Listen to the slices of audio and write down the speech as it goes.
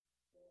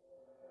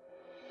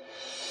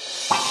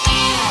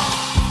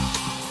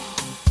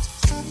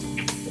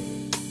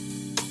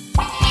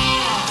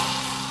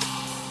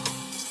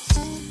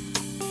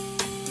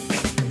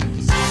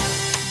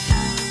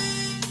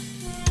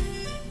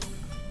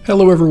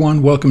Hello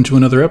everyone, welcome to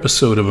another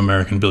episode of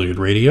American Billiard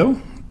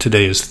Radio.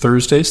 Today is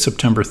Thursday,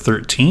 September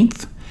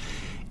 13th,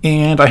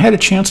 and I had a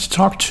chance to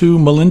talk to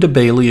Melinda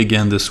Bailey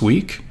again this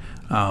week.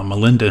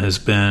 Melinda has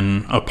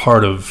been a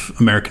part of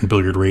American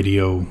Billiard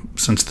Radio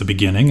since the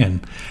beginning,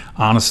 and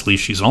honestly,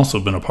 she's also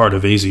been a part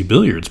of AZ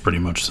Billiards pretty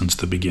much since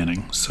the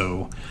beginning.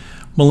 So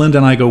Melinda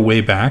and I go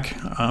way back.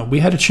 We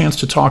had a chance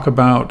to talk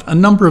about a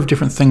number of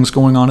different things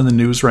going on in the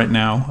news right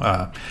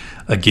now.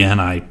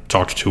 Again, I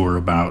talked to her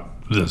about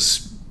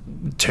this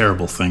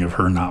terrible thing of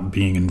her not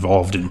being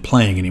involved in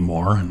playing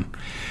anymore, and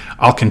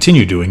I'll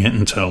continue doing it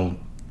until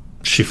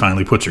she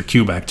finally puts her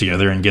cue back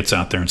together and gets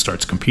out there and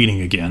starts competing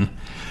again.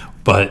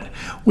 But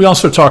we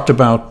also talked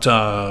about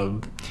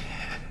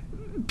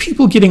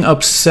people getting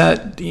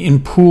upset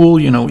in pool,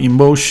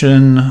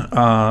 emotion.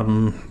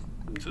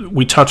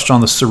 We touched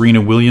on the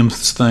Serena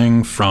Williams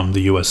thing from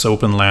the U.S.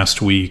 Open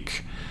last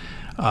week.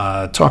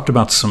 Talked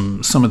about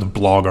some of the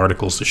blog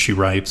articles that she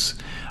writes.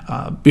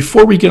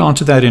 Before we get on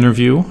to that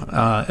interview,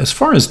 as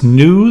far as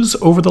news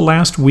over the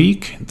last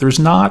week, there's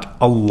not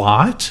a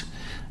lot.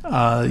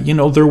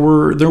 There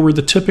were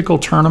the typical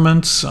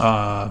tournaments.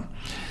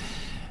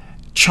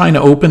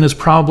 China Open is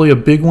probably a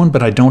big one,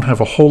 but I don't have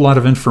a whole lot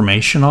of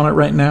information on it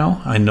right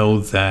now. I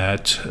know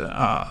that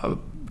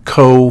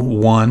Ko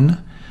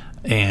won,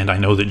 and I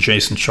know that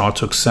Jason Shaw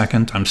took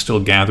second. I'm still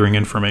gathering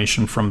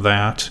information from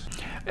that.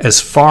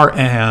 As far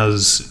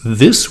as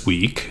this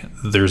week,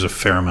 there's a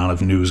fair amount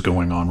of news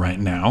going on right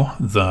now.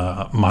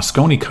 The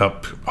Mosconi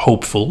Cup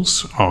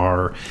hopefuls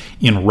are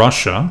in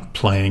Russia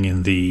playing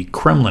in the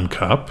Kremlin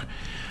Cup.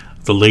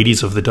 The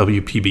ladies of the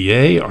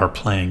WPBA are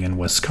playing in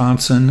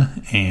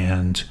Wisconsin,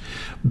 and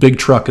Big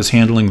Truck is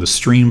handling the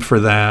stream for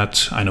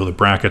that. I know the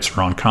brackets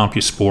are on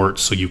CompuSports,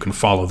 so you can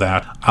follow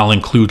that. I'll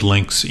include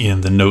links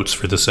in the notes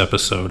for this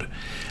episode.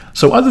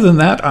 So other than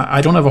that,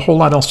 I don't have a whole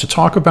lot else to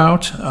talk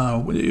about.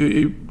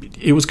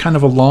 It was kind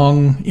of a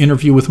long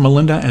interview with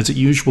Melinda, as it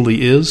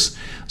usually is,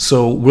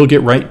 so we'll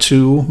get right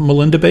to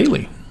Melinda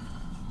Bailey.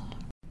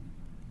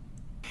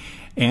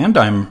 And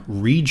I'm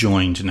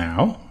rejoined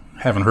now.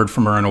 Haven't heard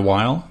from her in a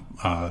while.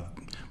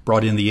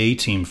 Brought in the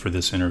A-team for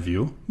this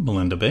interview,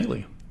 Melinda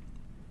Bailey.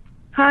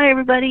 Hi,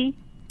 everybody.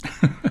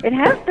 It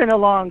has been a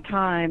long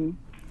time.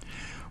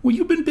 Well,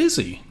 you've been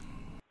busy.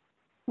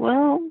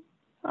 Well,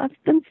 I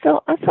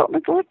felt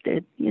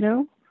neglected,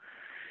 You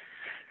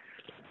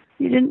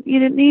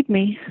didn't need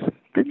me.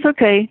 It's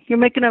okay. You're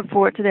making up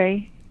for it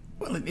today.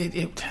 Well,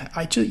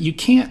 you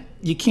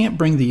can't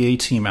bring the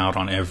A-team out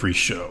on every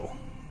show.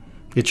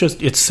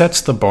 It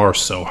sets the bar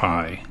so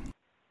high.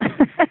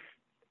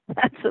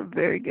 That's a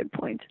very good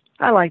point.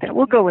 I like that.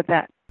 We'll go with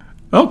that.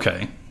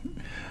 Okay.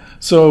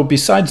 So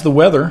besides the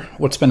weather,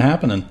 what's been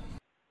happening?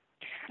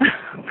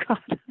 Oh,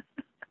 God.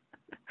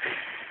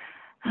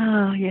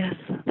 Oh, yes,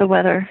 the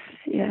weather.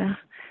 Yeah.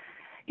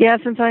 Yeah,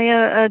 since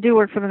I do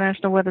work for the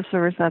National Weather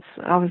Service, that's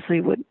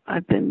obviously what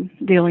I've been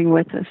dealing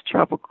with is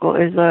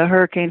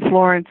Hurricane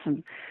Florence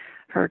and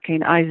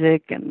Hurricane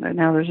Isaac, and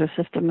now there's a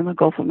system in the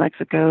Gulf of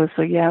Mexico.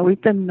 So, yeah,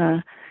 we've been,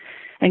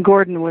 and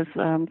Gordon was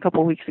a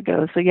couple of weeks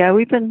ago. So, yeah,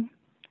 we've been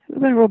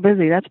real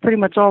busy. That's pretty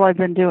much all I've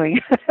been doing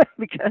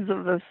because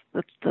of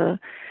the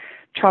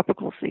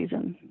tropical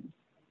season.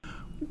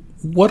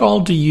 What all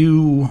do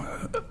you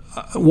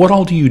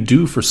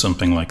do for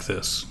something like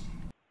this?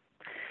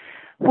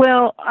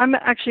 Well, I'm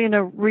actually in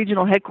a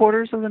regional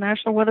headquarters of the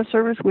National Weather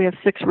Service. We have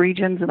 6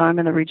 regions, and I'm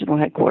in the regional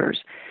headquarters.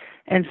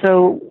 And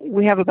so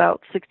we have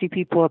about 60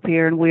 people up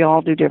here, and we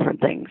all do different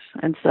things.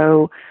 And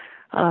so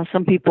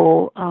some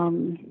people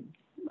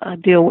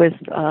deal with,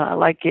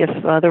 like if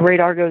the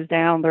radar goes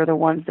down, they're the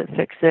ones that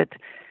fix it.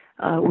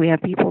 We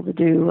have people that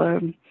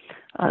do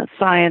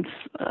science,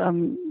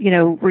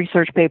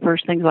 research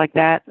papers, things like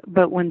that.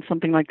 But when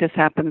something like this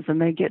happens and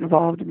they get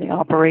involved in the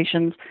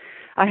operations,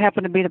 I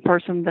happen to be the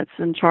person that's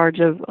in charge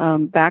of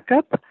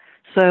backup.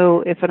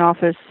 So if an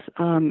office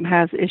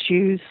has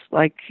issues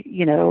like,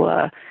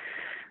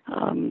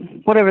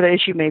 whatever the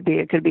issue may be,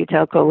 it could be a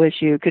telco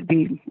issue, it could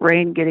be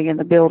rain getting in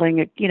the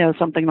building,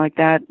 something like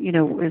that,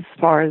 as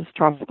far as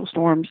tropical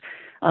storms,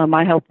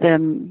 I help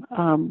them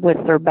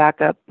with their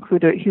backup, who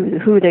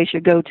they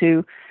should go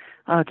to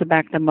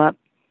back them up.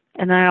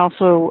 And I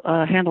also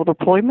handle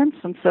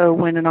deployments. And so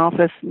when an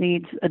office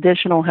needs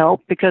additional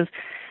help, because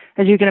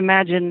as you can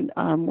imagine,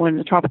 when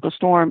a tropical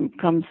storm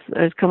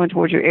is coming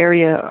towards your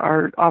area,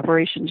 our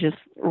operation just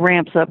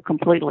ramps up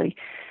completely.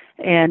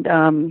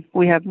 And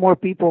we have more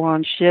people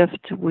on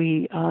shift.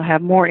 We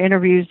have more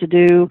interviews to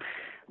do.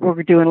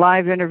 We're doing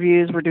live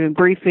interviews. We're doing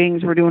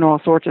briefings. We're doing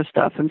all sorts of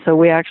stuff. And so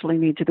we actually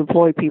need to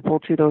deploy people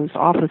to those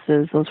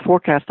offices, those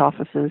forecast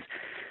offices,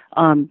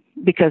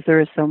 because there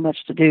is so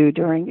much to do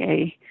during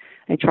a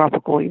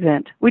tropical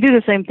event. We do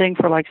the same thing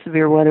for like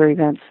severe weather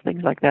events,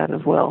 things like that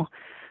as well.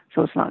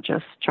 So it's not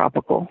just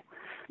tropical.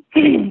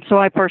 So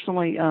I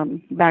personally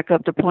back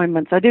up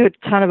deployments. I do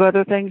a ton of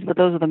other things, but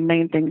those are the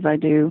main things I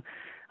do.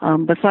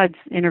 Besides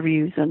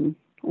interviews and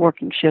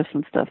working shifts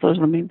and stuff, those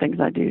are the main things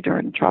I do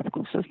during the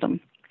tropical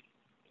system.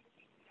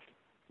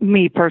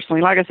 me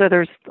personally. Like I said,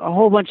 there's a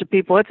whole bunch of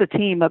people. It's a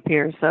team up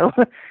here, so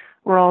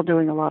we're all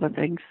doing a lot of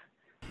things.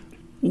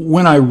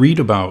 When I read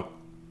about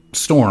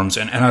storms,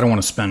 and I don't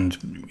want to spend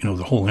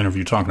the whole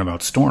interview talking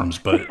about storms,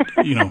 but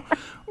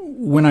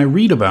when I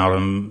read about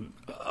them,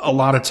 a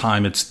lot of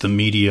time it's the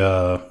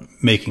media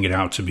making it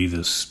out to be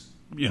this,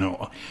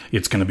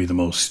 it's going to be the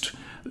most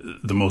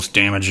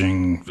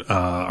damaging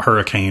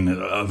hurricane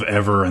of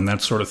ever and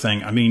that sort of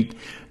thing. I mean,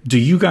 do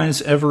you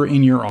guys ever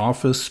in your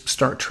office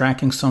start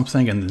tracking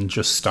something and then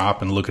just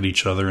stop and look at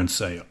each other and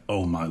say,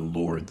 oh my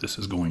Lord, this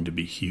is going to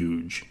be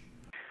huge?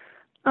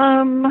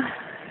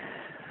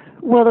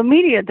 Well, the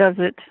media does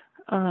it.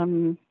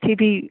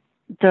 TV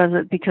does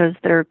it because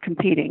they're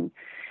competing.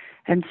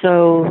 And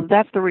so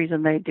that's the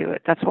reason they do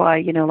it. That's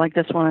why, like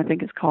this one I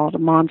think is called a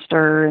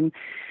monster and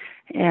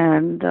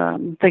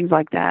things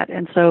like that.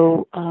 And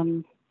so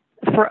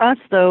for us,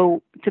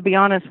 though, to be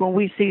honest, when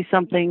we see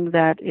something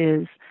that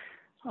is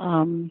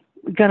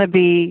going to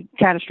be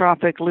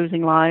catastrophic,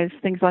 losing lives,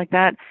 things like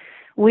that,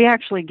 we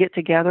actually get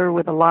together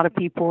with a lot of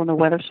people in the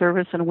Weather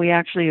Service and we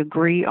actually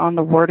agree on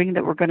the wording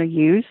that we're going to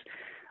use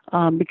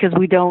because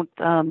we don't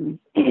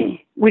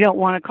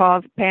want to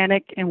cause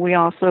panic, and we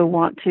also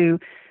want to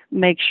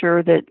make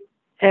sure that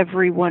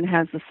everyone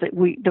has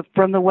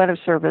from the Weather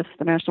Service,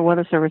 the National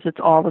Weather Service, it's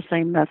all the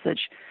same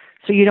message.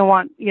 So you don't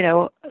want,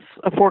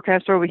 a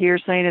forecaster over here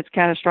saying it's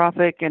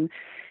catastrophic and,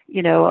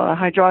 a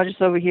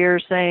hydrologist over here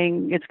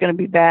saying it's going to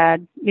be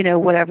bad,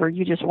 whatever.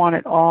 You just want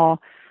it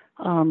all.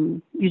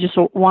 You just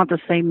want the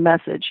same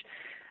message.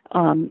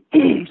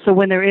 So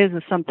when there is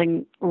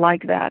something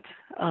like that,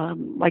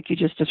 like you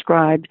just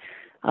described,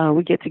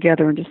 we get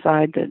together and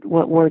decide that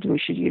what words we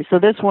should use. So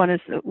this one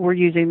we're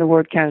using the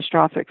word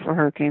catastrophic for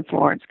Hurricane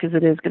Florence because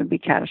it is going to be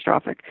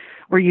catastrophic.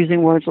 We're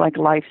using words like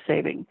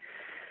life-saving,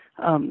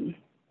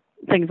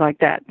 things like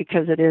that,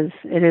 because it is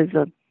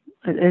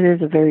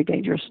a very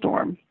dangerous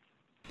storm.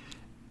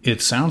 It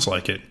sounds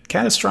like it.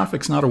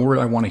 Catastrophic's not a word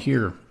I want to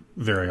hear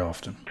very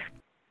often.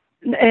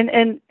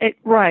 And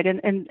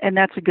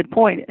that's a good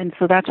point. And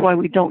so that's why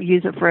we don't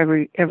use it for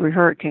every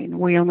hurricane.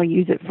 We only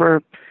use it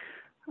for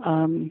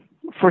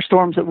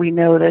storms that we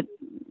know that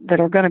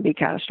are going to be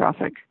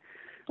catastrophic.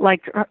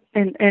 Like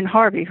in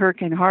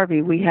Hurricane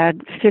Harvey, we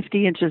had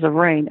 50 inches of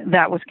rain.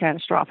 That was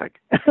catastrophic.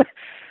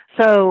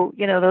 So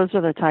those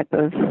are the type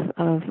of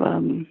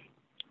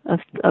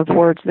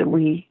words that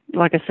we,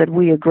 like I said,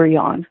 we agree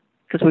on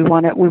because we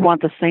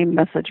want the same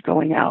message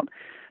going out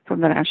from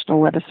the National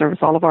Weather Service.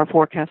 All of our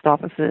forecast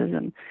offices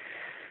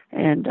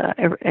and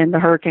the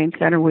Hurricane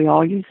Center, we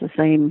all use the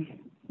same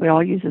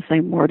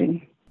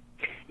wording.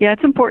 Yeah,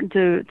 it's important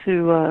to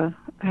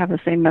have the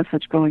same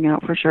message going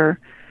out for sure.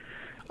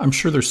 I'm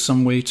sure there's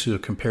some way to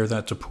compare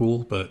that to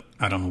pool, but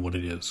I don't know what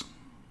it is.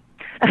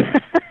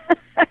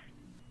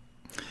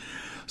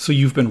 So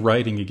you've been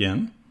writing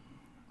again?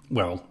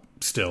 Well,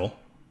 still.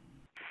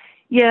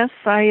 Yes,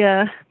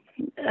 and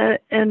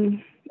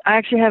I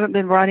actually haven't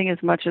been writing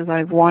as much as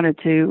I've wanted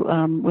to.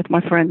 With my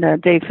friend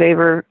Dave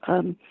Favor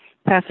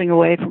passing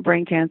away from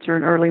brain cancer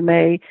in early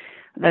May,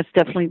 that's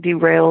definitely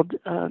derailed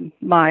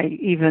my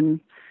even,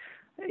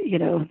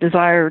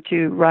 desire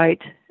to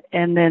write.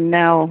 And then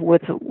now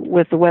with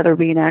the weather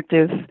being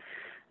active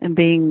and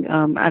being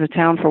out of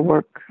town for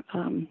work,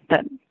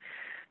 that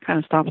kind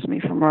of stops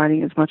me from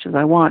writing as much as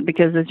I want.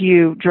 Because as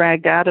you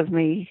dragged out of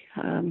me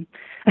in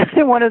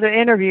one of the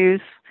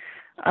interviews,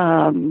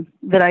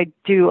 that I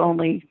do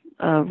only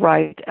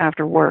write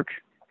after work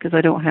because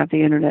I don't have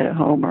the internet at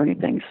home or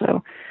anything.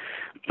 So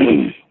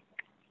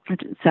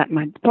it's at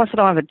plus I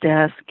don't have a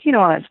desk,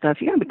 all that stuff.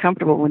 You got to be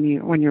comfortable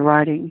when you're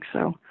writing.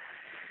 So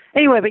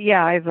anyway, but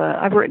yeah,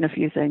 I've written a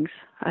few things.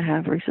 I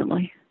have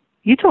recently.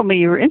 You told me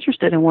you were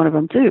interested in one of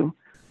them too.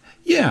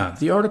 Yeah,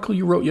 the article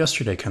you wrote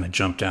yesterday kind of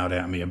jumped out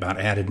at me about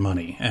added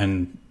money.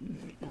 And,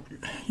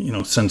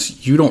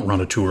 since you don't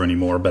run a tour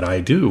anymore, but I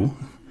do,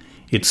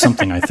 it's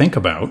something I think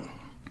about,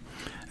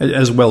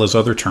 as well as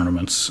other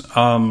tournaments.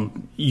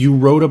 You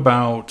wrote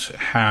about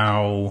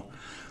how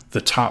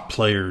the top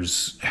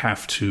players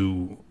have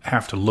to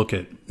look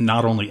at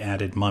not only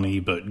added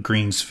money, but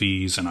greens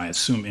fees, and I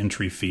assume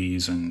entry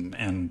fees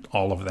and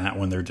all of that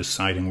when they're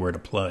deciding where to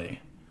play.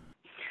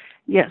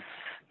 Yes.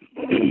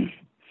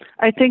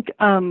 I think,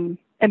 and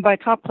by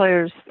top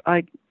players,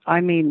 I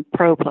mean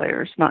pro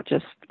players, not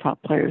just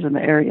top players in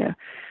the area,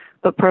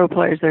 but pro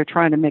players that are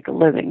trying to make a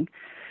living.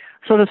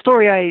 So the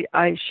story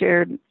I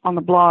shared on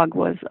the blog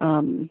was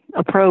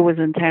a pro was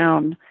in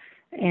town,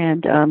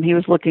 and he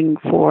was looking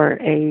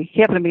he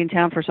happened to be in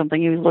town for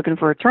something. He was looking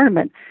for a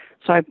tournament.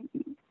 So I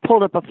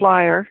pulled up a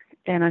flyer,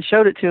 and I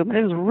showed it to him, and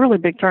it was a really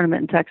big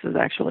tournament in Texas,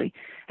 actually.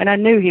 And I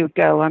knew he would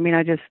go. I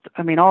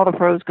mean, all the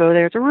pros go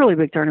there. It's a really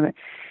big tournament.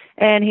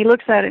 And he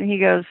looks at it, and he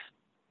goes,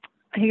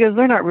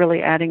 they're not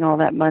really adding all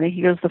that money.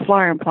 He goes, the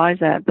flyer implies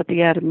that, but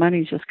the added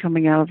money is just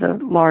coming out of the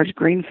large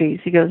green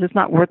fees. He goes, it's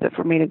not worth it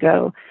for me to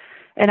go.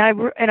 And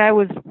I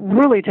was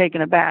really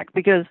taken aback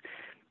because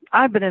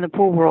I've been in the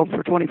pool world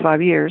for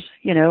 25 years,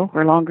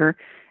 or longer,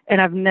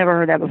 and I've never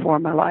heard that before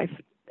in my life.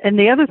 And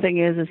the other thing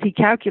is he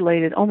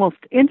calculated almost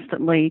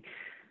instantly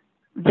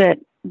that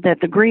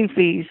the green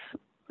fees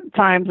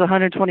times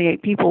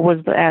 128 people was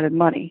the added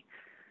money.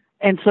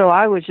 And so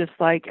I was just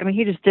like, I mean,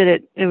 he just did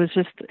it. I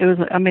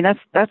mean,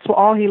 that's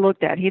all he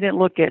looked at. He didn't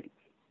look at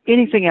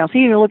anything else.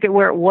 He didn't look at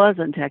where it was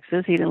in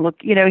Texas. He didn't look,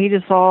 he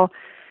just saw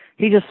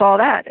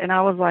that. And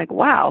I was like,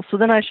 wow. So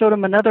then I showed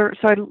him so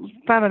I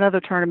found another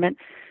tournament,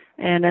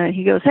 and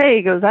he goes,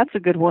 that's a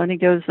good one. He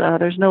goes,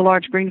 there's no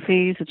large green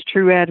fees. It's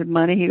true added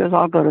money. He goes,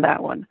 I'll go to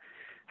that one.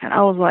 And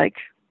I was like,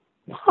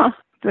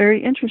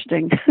 very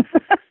interesting.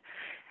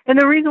 And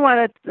the reason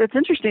why that's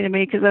interesting to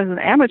me, because as an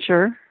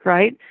amateur,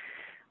 right,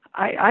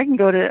 I can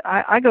go to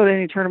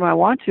any tournament I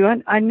want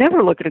to. I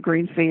never look at a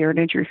green fee or an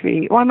entry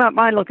fee. Well, I'm not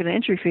mind looking at an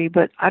entry fee,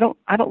 but I don't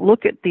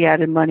look at the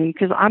added money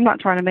because I'm not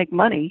trying to make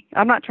money.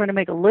 I'm not trying to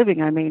make a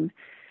living. I mean,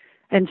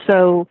 and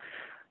so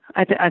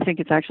I think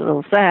it's actually a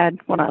little sad.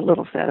 Well, not a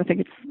little sad. I think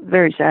it's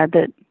very sad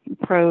that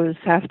pros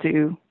have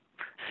to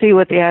see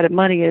what the added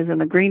money is in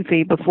the green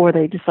fee before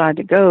they decide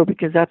to go,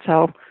 because that's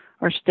how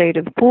our state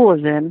of the pool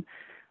is in.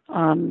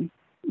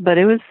 But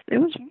I was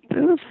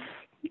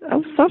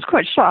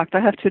quite shocked, I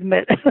have to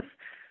admit,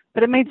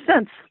 but it made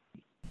sense.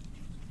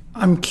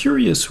 I'm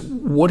curious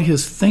what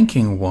his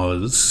thinking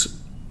was.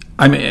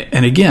 I mean,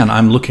 and again,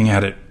 I'm looking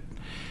at it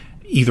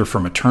either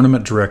from a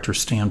tournament director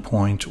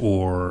standpoint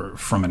or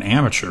from an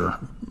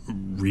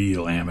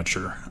real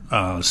amateur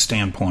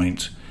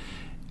standpoint.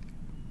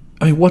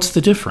 I mean, what's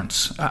the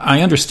difference?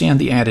 I understand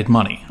the added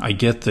money. I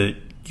get that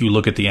you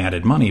look at the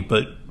added money,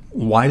 but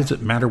why does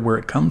it matter where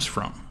it comes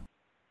from?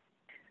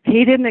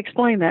 He didn't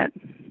explain that.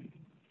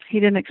 He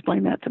didn't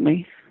explain that to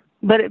me.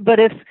 But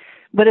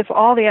if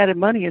all the added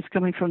money is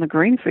coming from the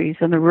green fees,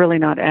 then they're really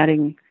not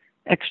adding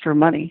extra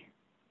money.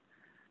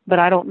 But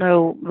I don't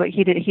know. But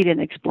he didn't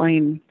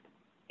explain.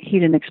 He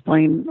didn't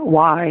explain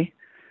why.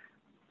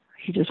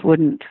 He just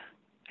wouldn't.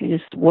 He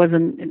just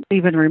wasn't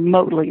even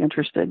remotely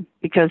interested,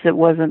 because it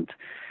wasn't.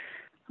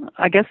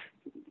 I guess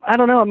I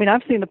don't know. I mean,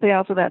 I've seen the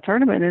payouts of that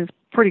tournament, and it's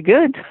pretty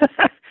good.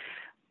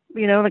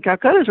 The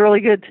Calcutta is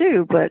really good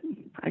too, but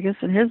I guess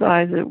in his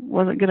eyes it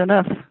wasn't good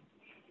enough.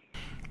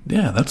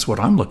 Yeah, that's what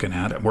I'm looking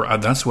at.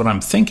 That's what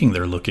I'm thinking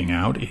they're looking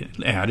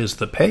at is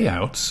the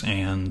payouts,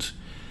 and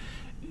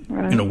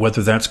right.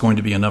 Whether that's going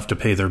to be enough to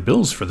pay their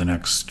bills for the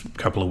next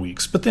couple of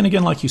weeks. But then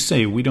again, like you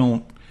say,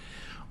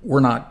 we're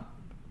not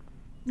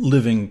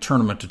living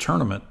tournament to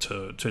tournament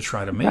to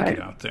try to make right.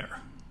 it out there.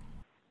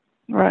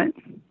 Right.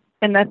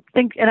 And I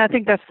think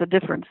that's the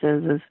difference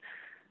is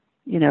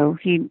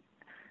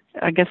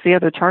I guess the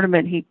other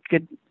tournament he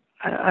could,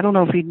 I don't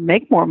know if he'd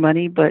make more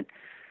money, but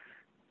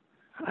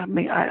I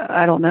mean,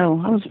 I don't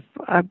know.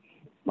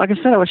 Like I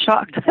said, I was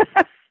shocked.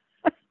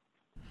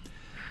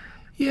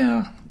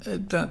 Yeah,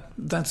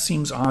 that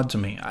seems odd to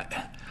me.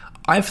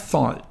 I've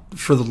thought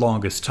for the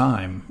longest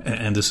time,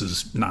 and this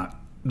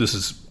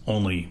is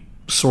only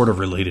sort of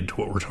related to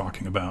what we're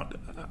talking about.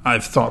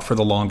 I've thought for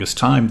the longest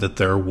time that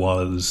there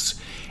was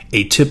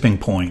a tipping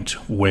point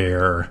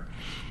where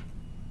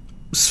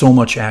so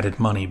much added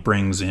money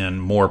brings in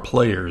more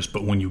players,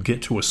 but when you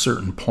get to a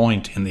certain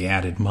point in the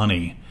added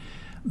money,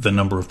 the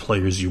number of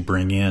players you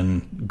bring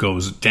in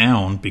goes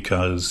down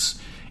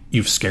because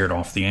you've scared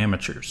off the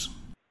amateurs.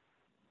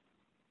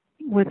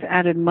 With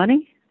added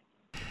money?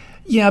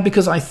 Yeah,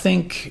 because I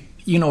think,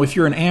 if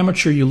you're an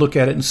amateur, you look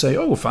at it and say,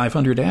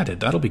 500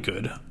 added, that'll be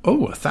good.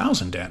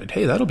 1,000 added,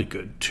 hey, that'll be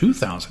good.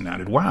 2,000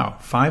 added, wow.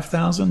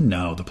 5,000?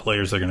 No, the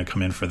players that are going to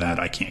come in for that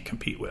I can't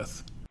compete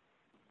with.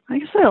 I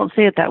guess I don't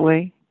see it that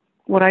way.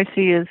 What I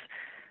see is,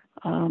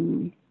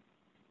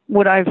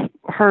 what I've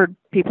heard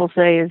people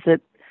say is that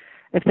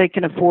if they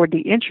can afford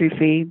the entry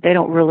fee, they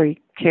don't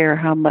really care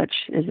how much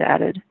is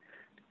added.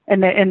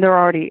 And they're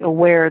already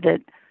aware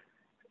that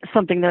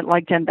something that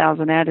like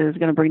 10,000 added is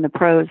going to bring the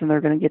pros, and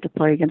they're going to get to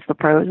play against the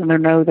pros, and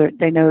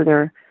they know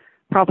they're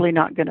probably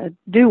not going to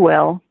do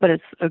well, but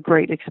it's a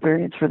great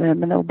experience for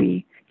them, and they'll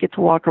get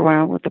to walk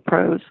around with the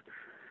pros.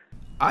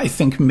 I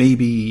think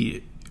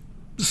maybe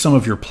some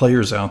of your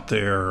players out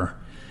there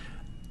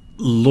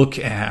look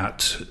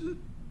at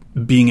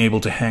being able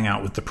to hang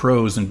out with the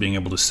pros and being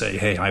able to say,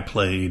 hey, I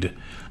played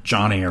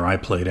Johnny or I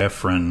played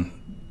Efren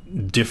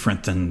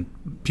different than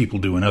people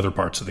do in other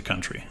parts of the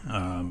country.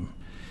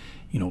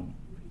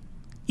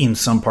 In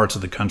some parts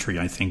of the country,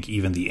 I think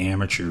even the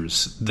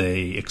amateurs,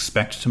 they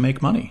expect to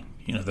make money.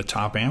 The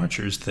top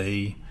amateurs,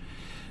 they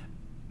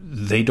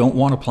don't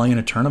want to play in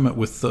a tournament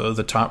with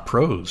the top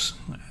pros.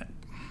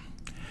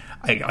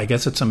 I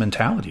guess it's a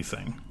mentality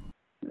thing.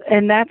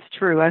 And that's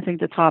true. I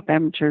think the top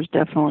amateurs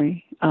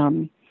definitely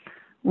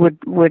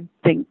would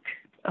think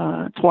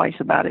twice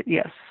about it.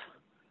 Yes,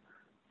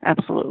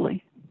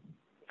 absolutely.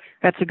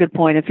 That's a good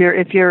point.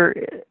 If you're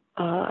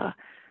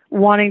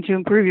wanting to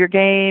improve your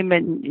game,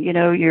 and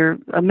you're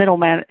a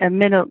middle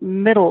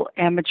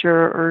amateur,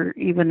 or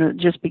even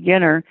just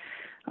beginner,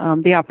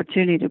 the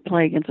opportunity to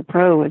play against a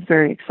pro is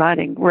very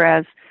exciting.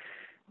 Whereas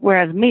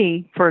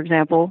me, for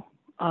example,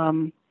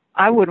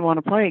 I wouldn't want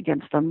to play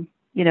against them.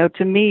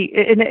 To me,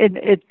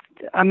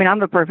 I'm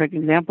the perfect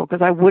example,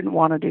 because I wouldn't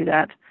want to do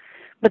that.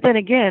 But then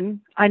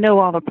again, I know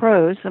all the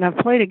pros, and I've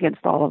played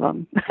against all of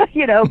them,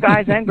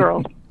 guys and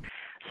girls.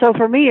 So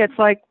for me, it's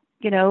like,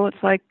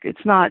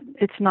 it's not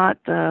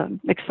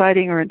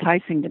exciting or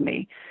enticing to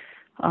me.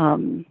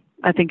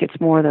 I think it's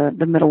more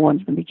the middle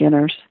ones, the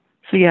beginners.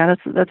 So yeah,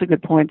 that's a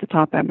good point. The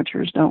top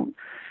amateurs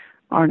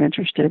aren't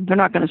interested. They're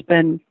not going to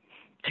spend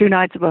 2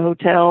 nights of a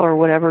hotel or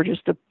whatever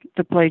just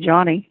to play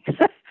Johnny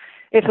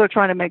if they're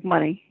trying to make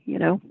money.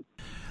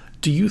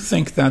 Do you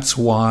think that's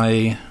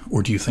why,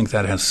 or do you think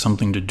that has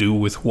something to do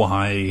with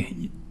why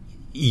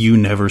you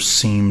never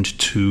seemed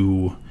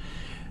to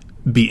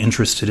be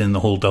interested in the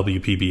whole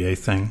WPBA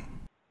thing?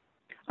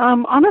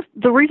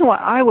 The reason why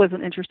I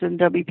wasn't interested in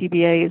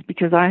WPBA is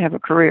because I have a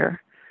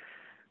career.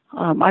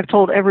 I've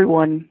told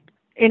anyone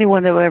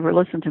that would ever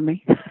listen to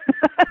me,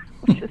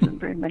 which isn't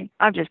very many.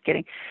 I'm just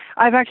kidding.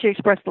 I've actually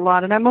expressed a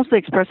lot, and I mostly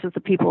express it to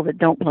people that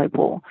don't play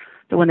pool.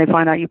 That when they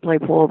find out you play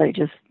pool, they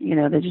just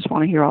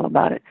want to hear all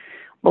about it.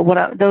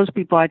 But those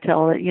people I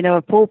tell that,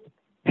 if pool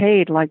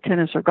paid like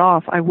tennis or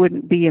golf, I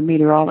wouldn't be a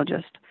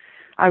meteorologist.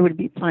 I would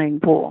be playing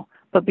pool.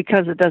 But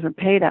because it doesn't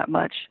pay that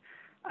much,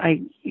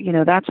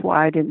 that's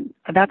why I didn't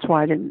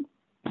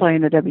play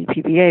in the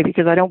WPBA,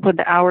 because I don't put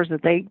the hours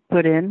that they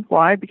put in.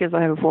 Why? Because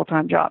I have a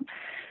full-time job.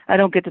 I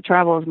don't get to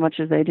travel as much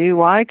as they do.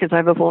 Why? Because I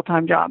have a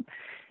full-time job.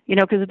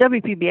 Because the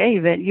WPBA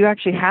event, you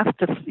actually have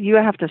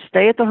to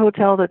stay at the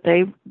hotel that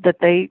they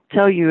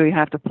tell you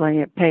have to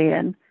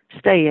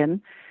stay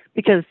in,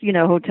 because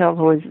hotels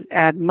always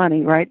add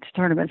money, right, to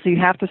tournaments. So you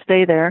have to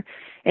stay there,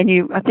 and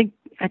I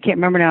can't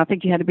remember now. I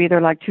think you had to be there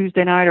like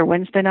Tuesday night or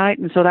Wednesday night,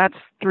 and so that's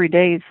 3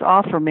 days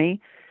off for me,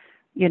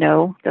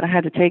 that I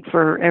had to take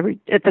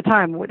at the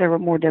time there were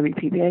more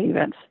WPBA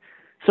events.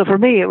 So for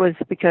me, it was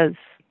because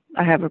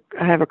I have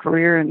a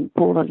career and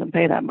pool doesn't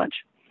pay that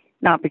much,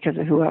 not because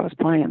of who I was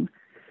playing.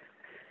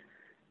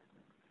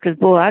 Because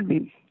boy, I'd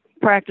be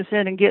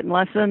practicing and getting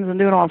lessons and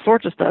doing all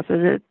sorts of stuff as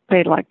it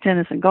paid like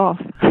tennis and golf.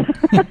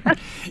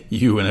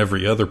 You and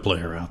every other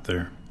player out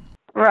there.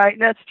 Right,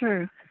 that's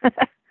true.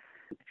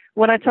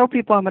 When I tell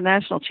people I'm a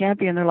national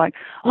champion, they're like,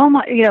 oh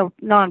my,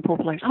 non-pool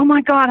players, oh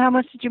my God, how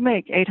much did you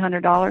make?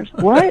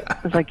 $800. What? I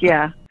was like,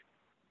 yeah,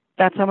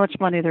 that's how much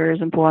money there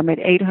is in pool. I made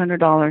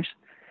 $800.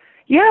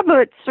 Yeah,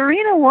 but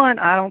Serena won.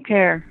 I don't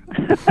care.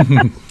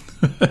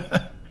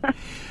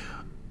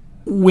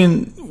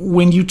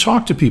 When you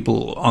talk to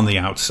people on the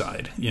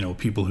outside,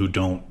 people who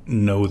don't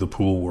know the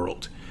pool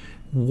world,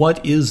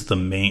 what is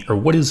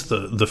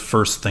the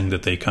first thing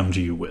that they come to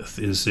you with?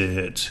 Is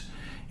it,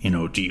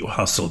 do you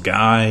hustle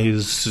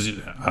guys?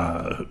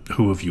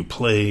 Who have you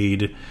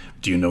played?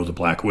 Do you know the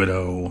Black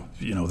Widow?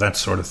 That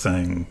sort of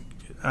thing.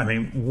 I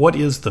mean, what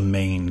is the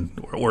main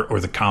or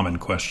the common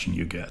question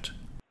you get?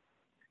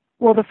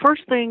 Well, the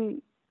first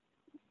thing,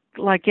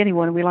 like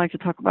anyone, we like to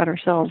talk about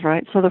ourselves,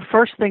 right? So the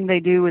first thing they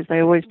do is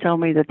they always tell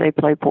me that they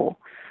play pool.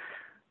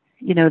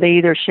 They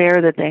either share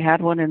that they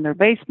had one in their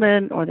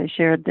basement, or they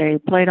shared they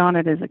played on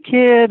it as a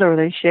kid, or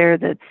they share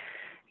that,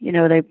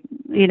 I've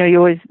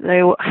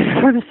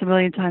heard this a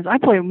million times. I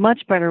play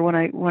much better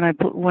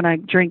when I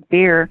drink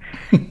beer,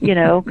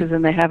 because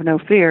then they have no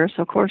fear.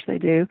 So of course they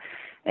do.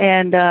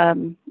 And,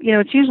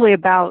 it's usually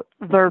about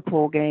their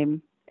pool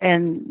game.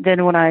 And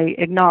then when I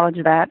acknowledge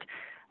that,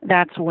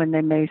 that's when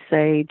they may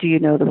say, do you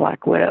know the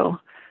Black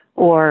Widow?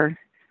 Or,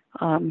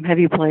 have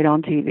you played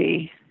on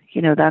TV?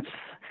 Those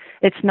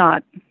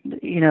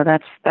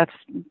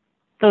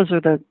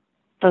are the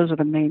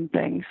main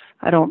things.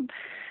 And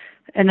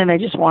then they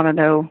just want to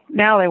know,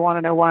 now they want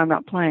to know why I'm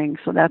not playing.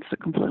 So that's a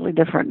completely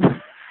different,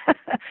 a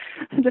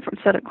different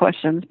set of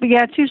questions. But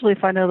yeah, it's usually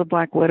if I know the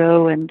Black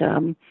Widow and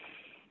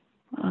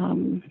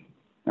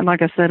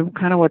like I said,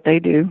 kind of what they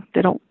do.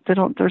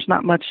 There's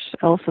not much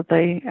else that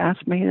they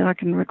ask me that I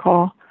can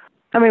recall.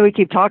 I mean, we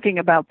keep talking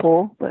about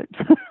pool, but.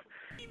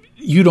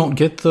 You don't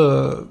get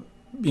the,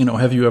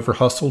 have you ever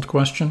hustled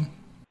question?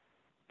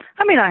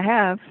 I mean, I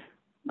have.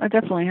 I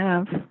definitely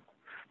have.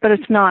 But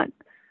it's not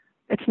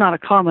a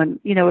common,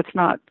 it's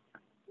not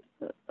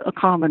a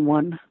common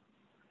one.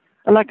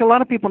 Like a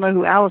lot of people know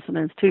who Allison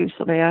is too,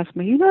 so they ask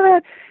me,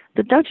 that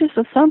the Duchess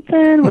of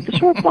something with the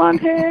short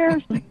blonde hair?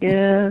 It's like,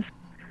 yes.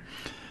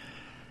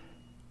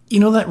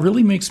 That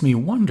really makes me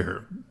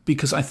wonder,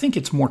 because I think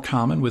it's more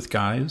common with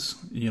guys.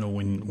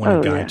 When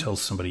a guy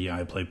tells somebody, yeah,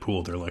 I play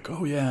pool, they're like,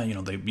 oh yeah,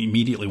 they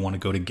immediately want to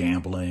go to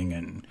gambling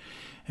and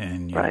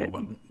right.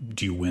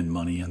 Do you win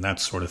money and that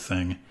sort of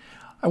thing.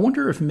 I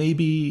wonder if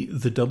maybe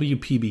the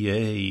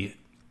WPBA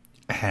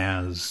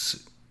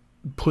has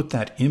put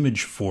that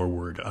image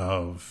forward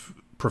of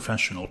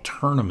professional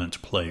tournament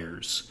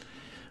players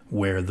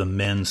where the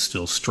men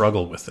still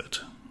struggle with it.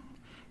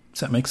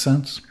 Does that make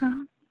sense?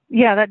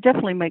 Yeah, that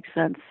definitely makes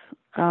sense.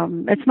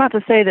 It's not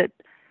to say that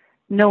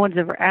no one's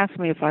ever asked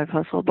me if I've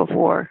hustled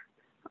before.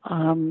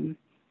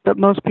 But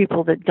most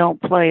people that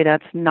don't play,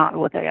 that's not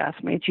what they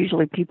ask me. It's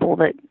usually people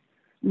that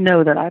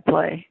know that I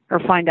play or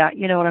find out,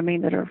 you know what I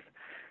mean,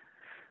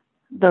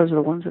 those are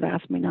the ones that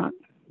ask me not.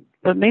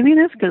 But maybe it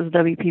is because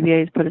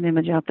WPBA has put an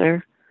image out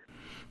there.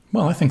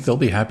 Well, I think they'll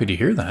be happy to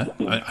hear that.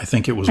 I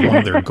think it was one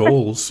of their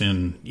goals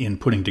in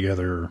putting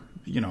together,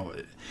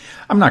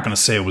 I'm not going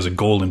to say it was a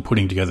goal in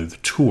putting together the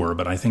tour,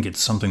 but I think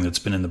it's something that's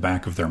been in the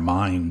back of their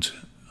mind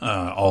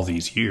all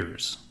these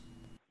years.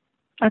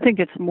 I think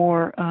it's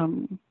more,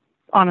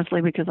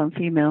 honestly, because I'm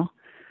female.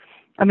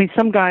 I mean,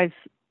 some guys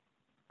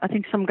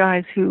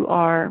who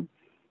are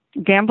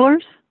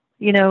gamblers,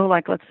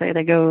 like let's say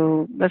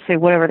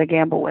whatever they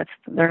gamble with.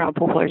 They're not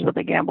pool players, but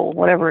they gamble,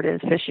 whatever it is,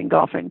 fishing,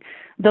 golfing.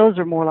 Those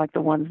are more like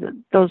the ones that,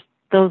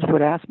 those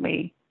would ask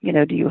me,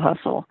 do you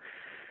hustle?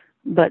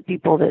 But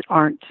people that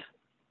aren't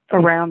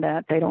around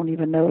that, they don't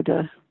even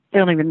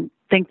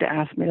think to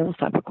ask me those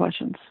type of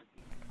questions.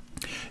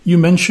 You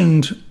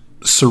mentioned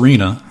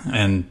Serena,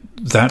 and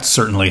that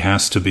certainly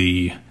has to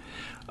be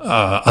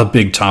a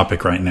big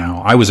topic right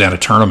now. I was at a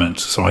tournament,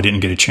 so I didn't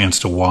get a chance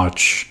to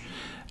watch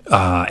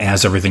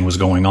as everything was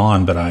going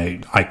on, but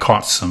I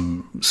caught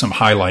some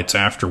highlights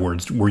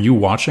afterwards. Were you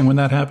watching when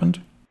that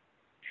happened?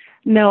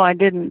 No, I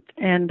didn't.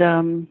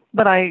 And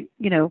but I,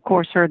 of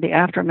course, heard the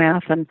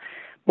aftermath, and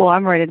well,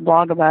 I'm ready to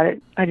blog about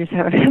it. I just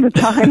haven't had the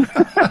time.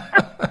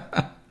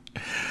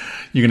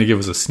 You going to give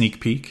us a sneak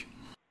peek?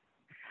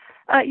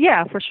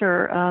 Yeah, for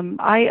sure.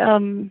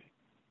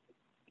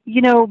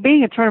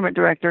 Being a tournament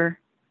director,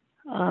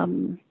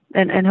 and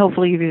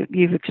hopefully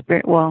you've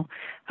experienced. Well,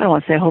 I don't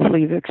want to say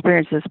hopefully you've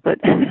experienced this, but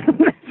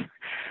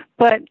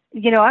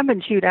I've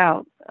been chewed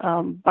out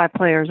by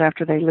players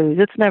after they lose.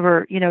 It's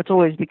never, it's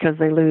always because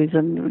they lose,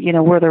 and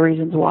what are the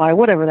reasons why,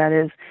 whatever that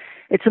is.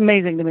 It's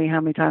amazing to me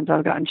how many times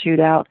I've gotten chewed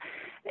out,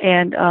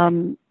 and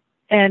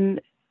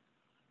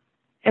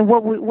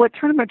what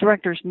tournament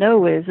directors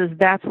know is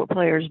that's what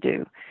players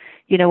do.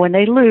 When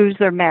they lose,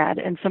 they're mad,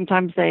 and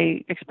sometimes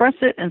they express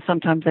it, and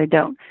sometimes they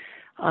don't.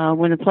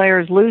 When the player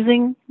is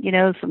losing,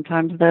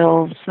 sometimes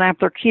they'll snap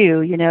their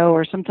cue,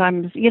 or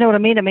sometimes, you know what I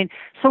mean?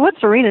 So what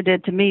Serena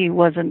did to me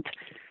wasn't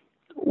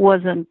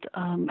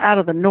out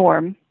of the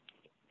norm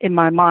in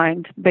my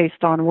mind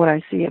based on what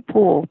I see at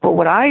pool. But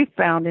what I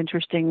found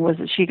interesting was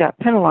that she got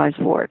penalized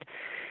for it.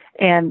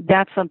 And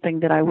that's something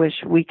that I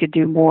wish we could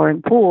do more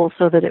in pool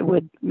so that it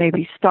would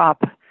maybe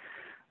stop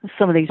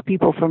some of these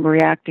people from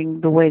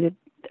acting the way that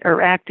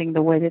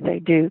they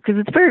do,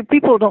 because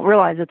people don't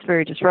realize it's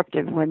very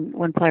disruptive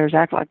when players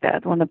act like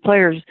that. When the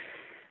player's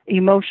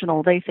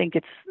emotional, they think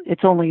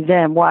it's only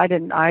them. Well,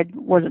 I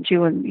wasn't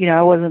chewing,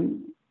 I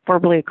wasn't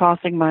verbally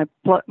accosting my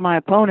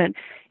opponent.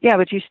 Yeah,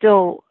 but you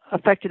still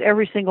affected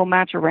every single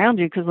match around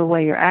you because of the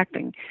way you're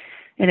acting.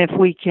 And if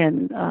we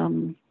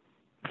can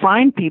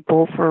find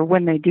people for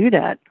when they do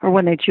that or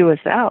when they chew us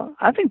out,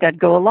 I think that'd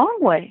go a long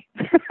way.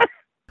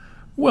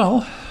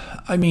 Well,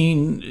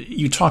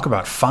 you talk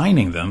about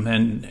fining them,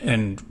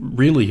 and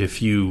really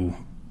if you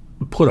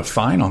put a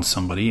fine on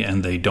somebody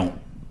and they don't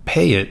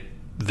pay it,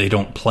 they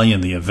don't play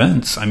in the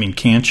events.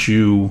 Can't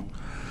you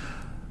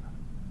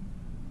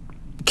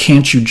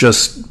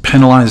just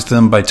penalize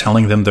them by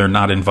telling them they're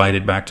not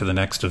invited back to the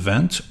next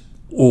event?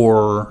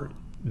 Or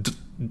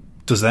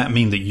does that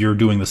mean that you're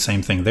doing the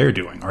same thing they're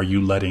doing? Are you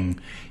letting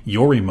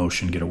your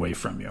emotion get away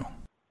from you?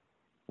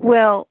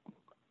 Well,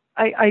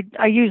 I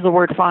use the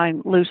word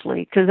fine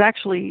loosely, because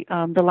actually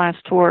the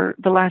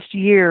last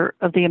year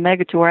of the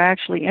Omega Tour, I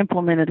actually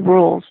implemented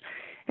rules.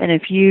 And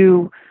if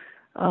you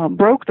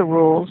broke the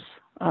rules,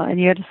 and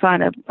you had to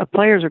sign a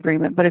player's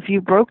agreement, but if you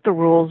broke the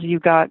rules, you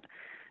got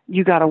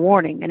a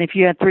warning. And if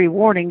you had 3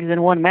 warnings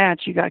in one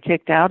match, you got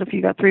kicked out. If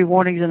you got 3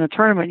 warnings in a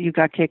tournament, you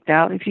got kicked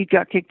out. If you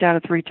got kicked out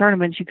of 3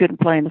 tournaments, you couldn't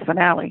play in the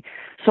finale.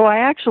 So I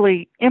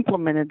actually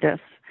implemented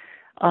this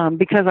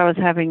because I was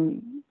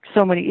having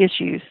so many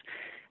issues.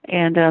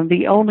 And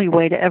the only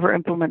way to ever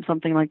implement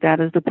something like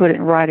that is to put it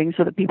in writing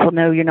so that people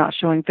know you're not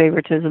showing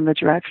favoritism, that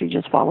you're actually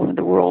just following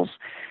the rules.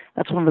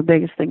 That's one of the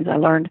biggest things I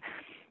learned.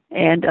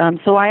 And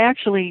so I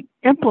actually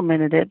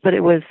implemented it, but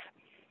it was,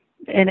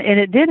 and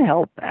it did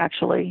help,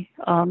 actually.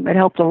 It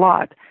helped a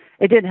lot.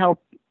 It didn't help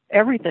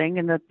everything,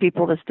 and the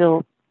people that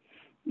still,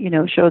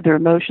 showed their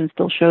emotions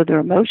still showed their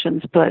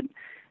emotions, but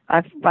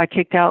I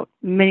kicked out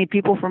many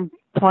people from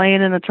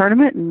playing in the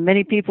tournament, and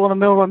many people in the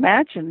middle of a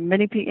match, and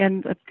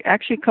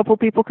actually a couple of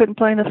people couldn't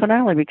play in the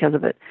finale because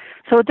of it.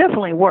 So it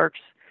definitely works.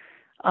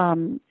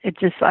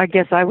 I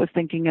guess I was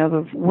thinking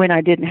of when I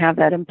didn't have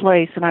that in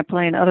place, and I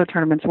play in other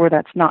tournaments where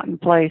that's not in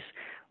place,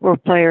 where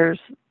players,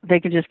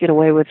 they can just get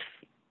away with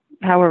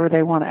however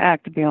they want to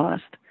act, to be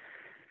honest.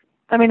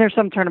 There's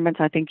some tournaments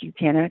I think you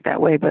can't act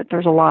that way, but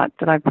there's a lot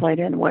that I've played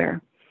in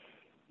where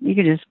you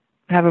can just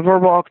have a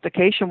verbal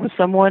altercation with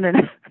someone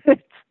and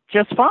it's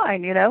just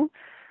fine,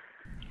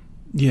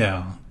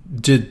 Yeah.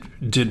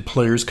 Did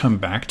players come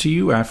back to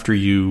you after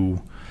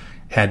you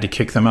had to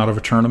kick them out of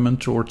a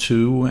tournament or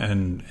two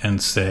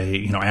and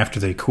say, after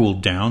they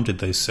cooled down, did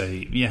they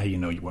say, yeah,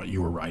 what,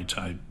 you were right,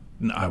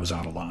 I was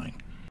out of line?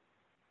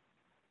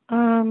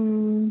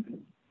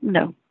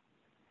 No.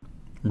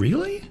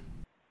 Really?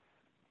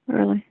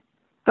 Really?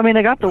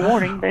 They got the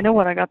warning. They know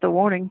when I got the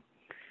warning.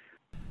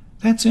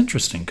 That's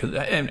interesting.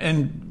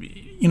 And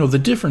the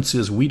difference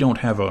is we don't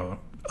have a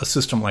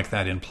system like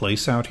that in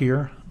place out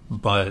here,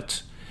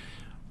 but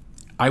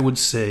I would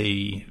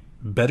say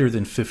better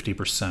than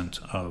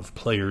 50% of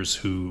players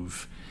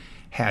who've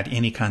had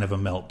any kind of a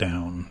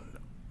meltdown,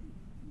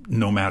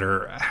 no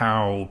matter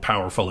how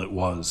powerful it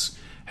was,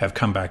 have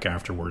come back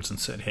afterwards and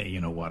said, hey,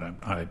 you know what,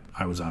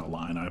 I was out of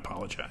line, I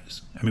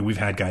apologize. I mean, we've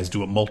had guys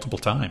do it multiple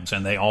times,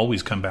 and they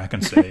always come back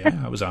and say,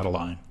 yeah, I was out of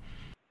line.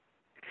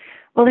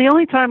 Well, the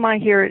only time I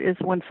hear it is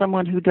when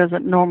someone who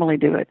doesn't normally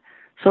do it.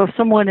 So if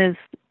someone is,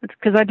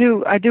 because I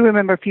do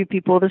remember a few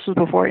people, this was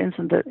before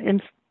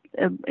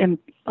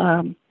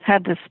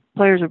had this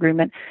players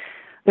agreement,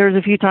 there was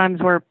a few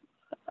times where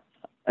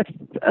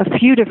a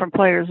few different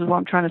players, is what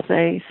I'm trying to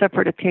say,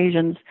 separate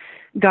occasions,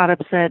 got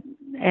upset,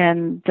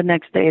 and the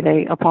next day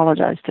they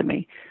apologized to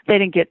me. They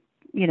didn't get,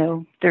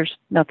 there's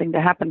nothing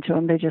to happen to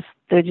them. They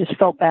just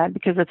felt bad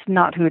because it's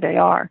not who they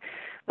are.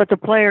 But the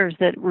players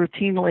that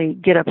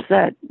routinely get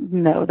upset,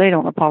 no, they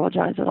don't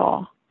apologize at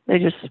all. They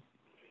just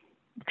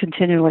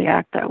continually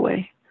act that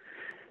way.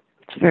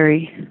 It's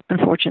very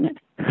unfortunate.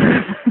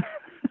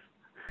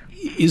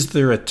 Is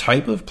there a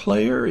type of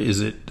player?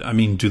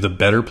 Do the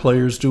better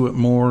players do it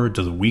more?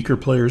 Do the weaker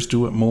players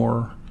do it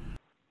more?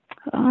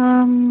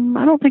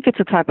 I don't think it's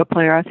a type of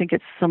player. I think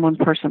it's someone's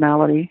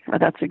personality.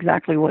 That's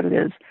exactly what it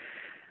is.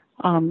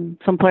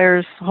 Some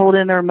players hold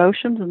in their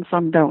emotions and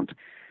some don't.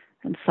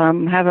 And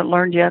some haven't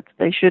learned yet that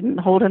they should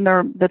hold in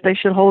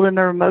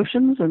their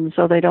emotions, and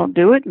so they don't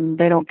do it, and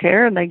they don't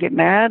care, and they get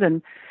mad.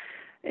 And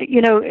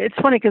it's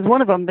funny because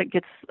one of them that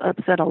gets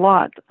upset a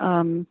lot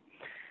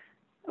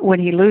when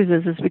he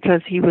loses is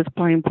because he was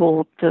playing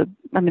pool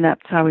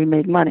that's how he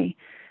made money.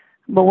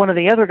 But one of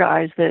the other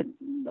guys that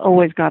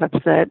always got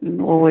upset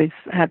and always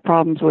had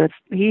problems with,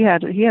 he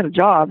had a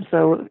job,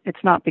 so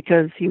it's not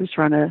because he was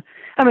trying to.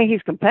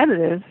 He's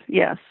competitive,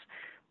 yes,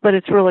 but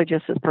it's really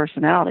just his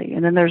personality.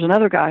 And then there's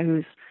another guy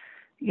who's,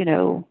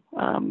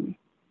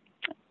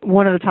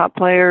 one of the top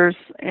players.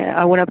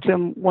 I went up to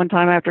him one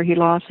time after he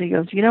lost. He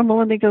goes,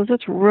 Melinda,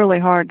 it's really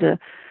hard to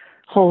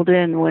hold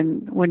in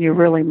when you're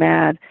really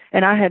mad.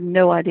 And I had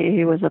no idea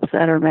he was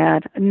upset or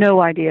mad. No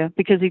idea,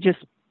 because he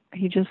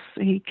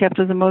kept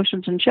his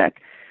emotions in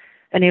check.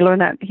 And he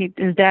learned that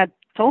his dad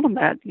told him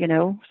that,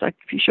 it's like,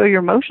 if you show your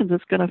emotions,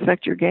 it's going to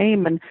affect your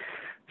game. And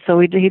so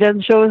he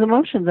doesn't show his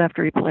emotions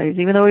after he plays,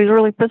 even though he's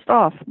really pissed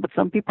off. But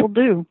some people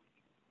do.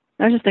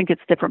 I just think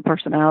it's different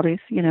personalities,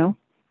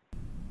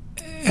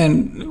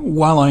 And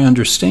while I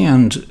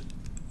understand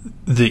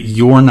that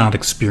you're not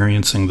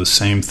experiencing the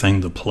same thing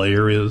the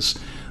player is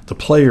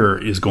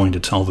going to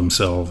tell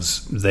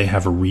themselves they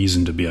have a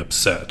reason to be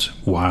upset,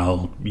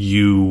 while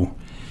you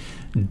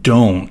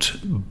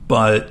don't.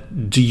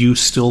 But do you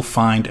still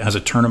find, as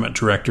a tournament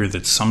director,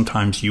 that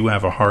sometimes you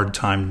have a hard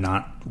time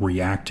not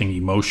reacting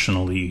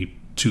emotionally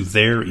to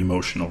their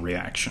emotional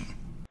reaction?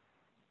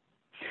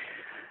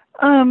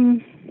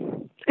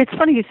 It's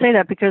funny you say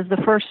that, because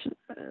the first,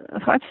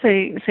 I'd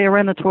say I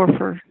ran the tour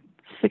for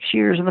 6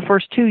 years, and the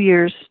first 2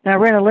 years, now I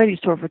ran a ladies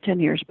tour for 10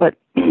 years, but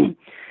the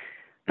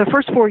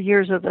first 4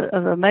 years of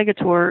the mega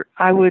tour,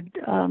 I would,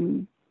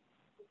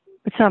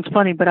 it sounds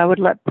funny, but I would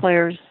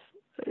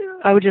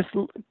just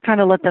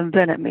kind of let them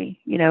vent at me,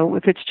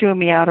 if it's chewing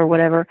me out or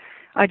whatever.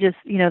 I just,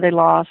 they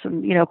lost,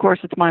 and, of course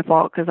it's my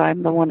fault because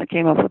I'm the one that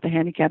came up with the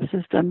handicap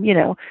system,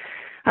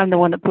 I'm the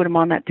one that put them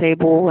on that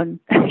table, and,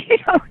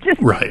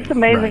 right, it's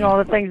amazing right. all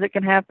the things that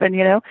can happen,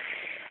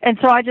 And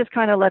so I just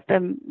kind of let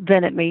them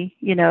vent at me,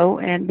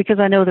 and because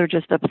I know they're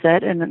just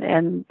upset,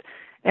 and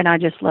I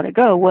just let it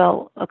go.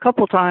 Well, a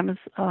couple times,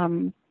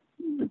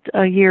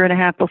 a year and a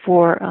half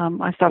before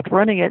I stopped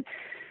running it,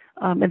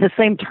 in the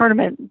same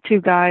tournament, two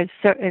guys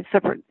in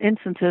separate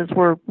instances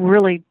were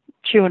really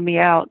chewing me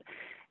out.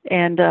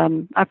 And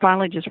I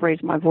finally just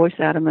raised my voice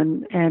at them,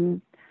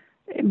 and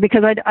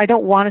because I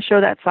don't want to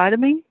show that side of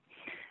me,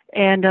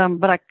 and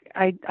but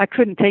I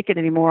couldn't take it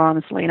anymore,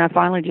 honestly, and I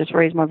finally just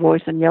raised my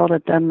voice and yelled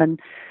at them, and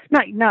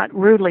not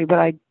rudely, but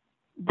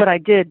I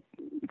did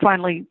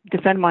finally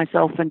defend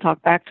myself and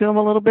talk back to them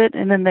a little bit,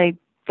 and then they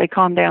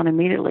calmed down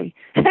immediately.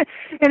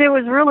 And it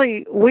was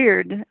really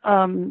weird,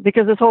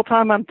 because this whole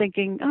time I'm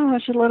thinking, I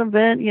should let them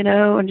vent,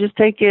 and just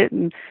take it.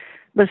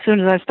 But as soon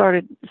as I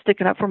started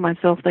sticking up for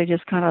myself, they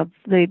just kind of,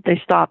 they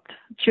stopped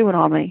chewing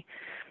on me.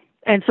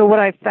 And so what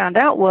I found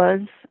out was,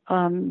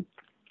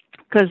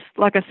 because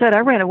like I said,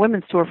 I ran a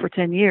women's tour for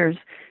 10 years,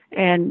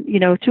 and,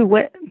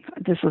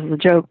 this was a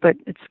joke, but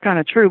it's kind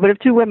of true. But if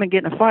two women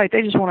get in a fight,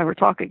 they just won't ever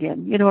talk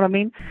again. You know what I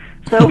mean?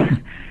 So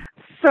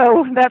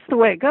that's the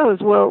way it goes.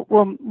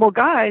 Well,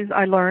 guys,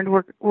 I learned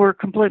were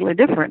completely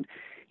different.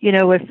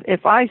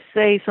 If I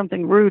say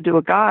something rude to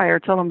a guy or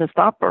tell him to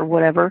stop or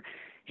whatever,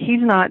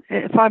 he's not,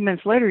 5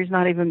 minutes later, he's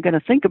not even going to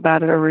think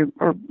about it or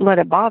let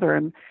it bother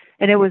him.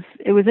 And it was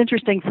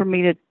interesting for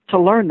me to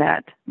learn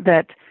that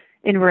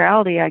in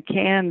reality, I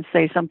can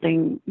say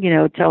something,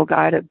 tell a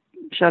guy to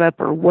shut up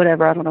or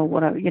whatever. I don't know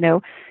what,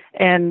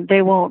 and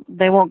they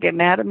won't get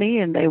mad at me,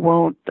 and they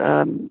won't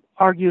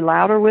argue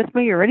louder with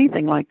me or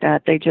anything like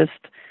that. They just,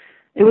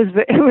 it was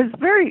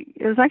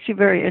actually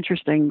very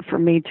interesting for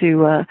me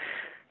to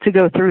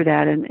go through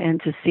that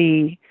and to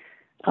see,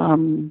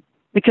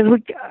 because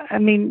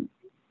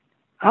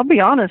I'll be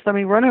honest. I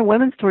mean, running a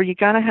women's tour, you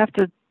have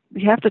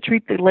to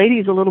treat the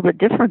ladies a little bit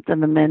different than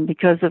the men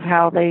because of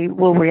how they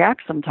will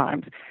react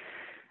sometimes.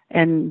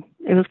 And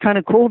it was kind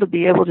of cool to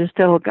be able to just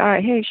tell a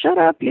guy, "Hey, shut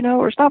up,"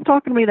 or "Stop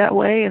talking to me that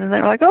way," and then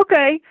they're like,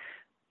 "Okay,"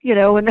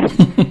 and then,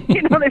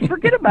 they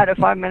forget about it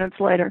 5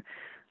 minutes later.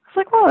 It's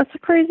like, wow, that's the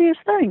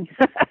craziest thing.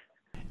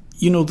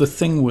 The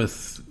thing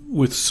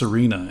with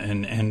Serena,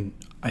 and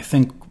I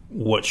think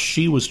what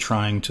she was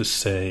trying to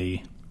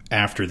say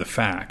after the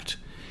fact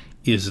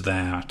is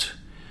that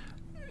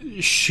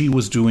she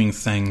was doing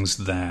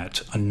things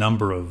that a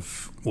number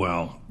of,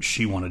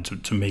 she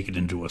wanted to make it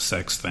into a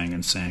sex thing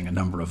and saying a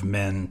number of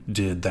men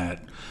did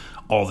that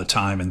all the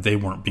time and they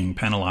weren't being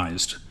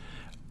penalized.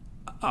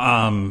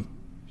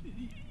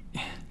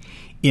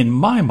 In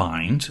my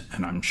mind,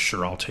 and I'm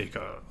sure I'll take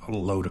a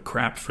load of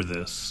crap for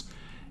this,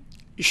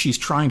 she's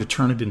trying to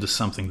turn it into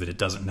something that it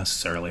doesn't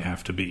necessarily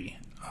have to be.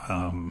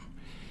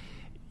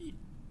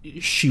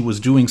 She was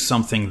doing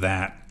something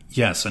that,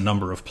 yes, a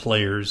number of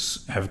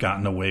players have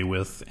gotten away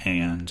with,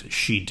 and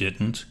she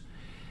didn't.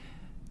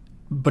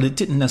 But it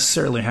didn't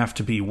necessarily have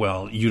to be,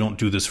 you don't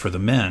do this for the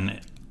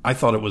men. I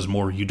thought it was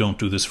more, you don't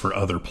do this for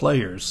other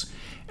players.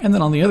 And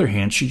then on the other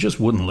hand, she just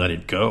wouldn't let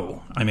it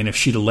go. I mean, if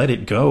she'd have let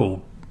it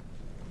go,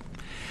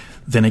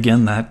 then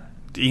again, that,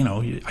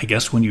 I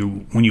guess when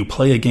you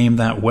play a game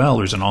that well,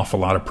 there's an awful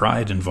lot of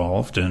pride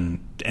involved, and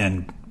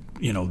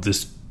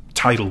this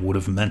title would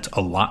have meant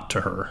a lot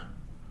to her.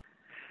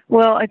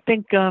 Well, I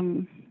think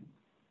from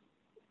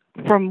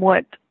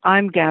what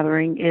I'm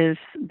gathering is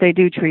they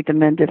do treat the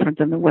men different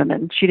than the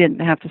women. She didn't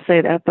have to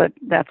say that, but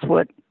that's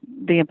what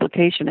the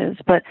implication is.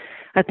 But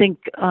I think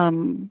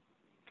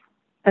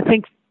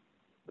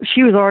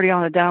she was already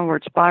on a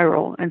downward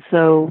spiral, and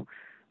so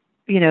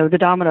the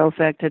domino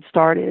effect had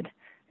started.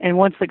 And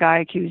once the guy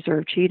accused her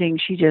of cheating,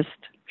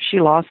 she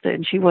lost it,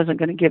 and she wasn't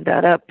going to give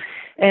that up.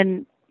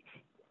 And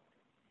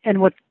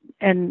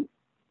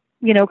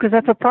because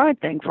that's a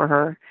pride thing for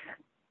her.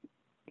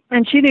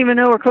 And she didn't even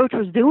know her coach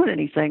was doing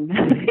anything.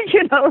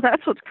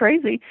 That's what's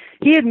crazy.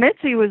 He admits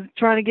he was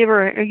trying to give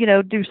her,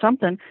 do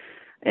something,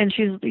 and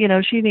she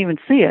didn't even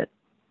see it.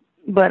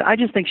 But I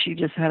just think she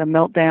just had a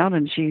meltdown,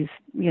 and she's,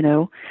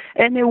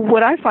 and then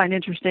what I find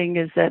interesting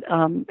is that,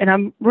 and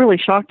I'm really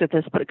shocked at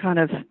this, but it kind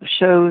of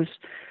shows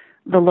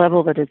the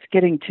level that it's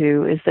getting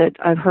to, is that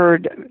I've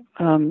heard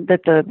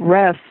that the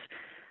refs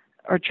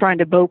are trying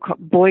to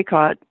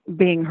boycott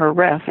being her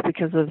ref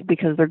because of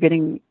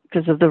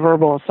the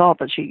verbal assault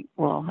that I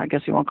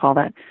guess you won't call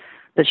that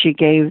she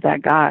gave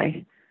that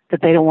guy,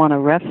 that they don't want to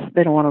ref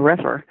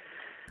her,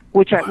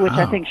 which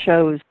I think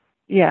shows,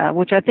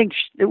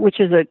 which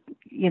is that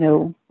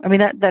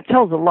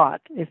tells a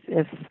lot if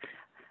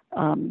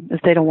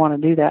they don't want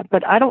to do that.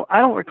 But I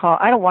don't recall,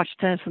 I don't watch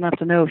tennis enough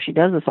to know if she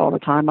does this all the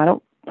time. I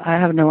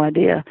have no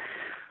idea.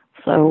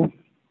 So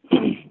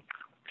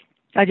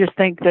I just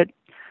think that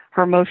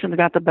her emotions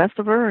got the best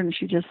of her, and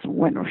she just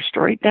went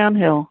straight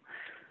downhill.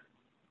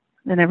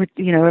 And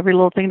every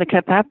little thing that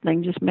kept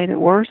happening just made it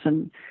worse.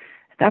 And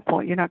at that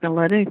point, you're not going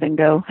to let anything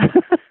go.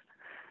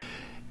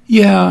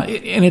 Yeah,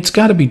 and it's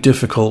got to be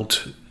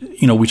difficult.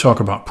 We talk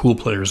about pool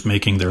players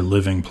making their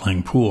living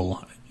playing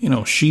pool.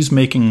 She's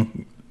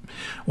making,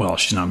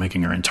 she's not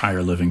making her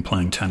entire living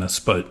playing tennis,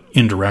 but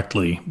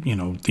indirectly,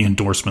 the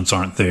endorsements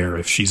aren't there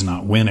if she's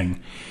not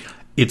winning.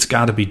 It's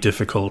got to be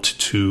difficult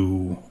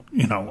to,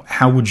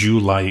 how would you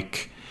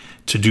like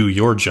to do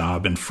your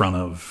job in front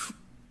of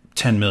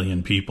 10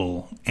 million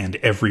people and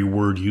every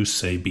word you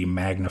say be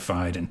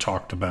magnified and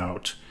talked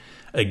about,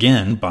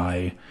 again,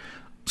 by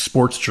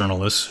sports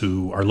journalists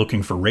who are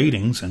looking for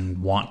ratings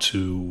and want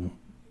to,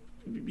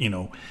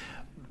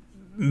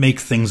 make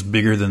things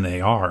bigger than they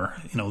are.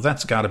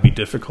 That's got to be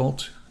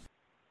difficult.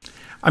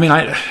 I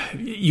mean,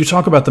 you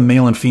talk about the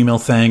male and female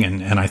thing,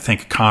 and I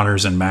think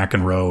Connors and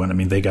McEnroe,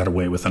 and they got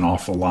away with an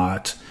awful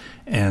lot.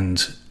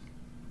 And,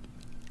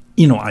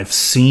 I've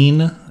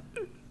seen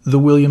the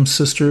Williams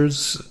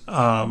sisters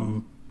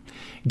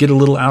get a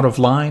little out of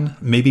line,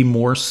 maybe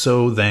more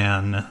so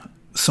than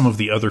some of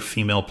the other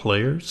female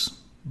players.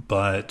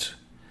 But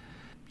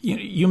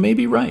you may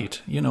be right.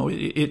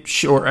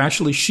 Or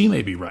actually, she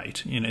may be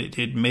right.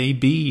 It may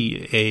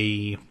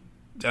be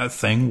a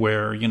thing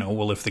where,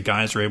 if the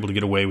guys are able to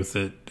get away with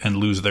it and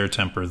lose their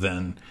temper,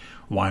 then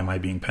why am I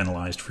being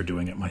penalized for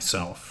doing it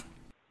myself?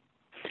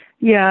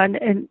 Yeah,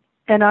 and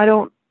I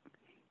don't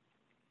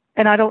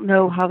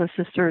know how the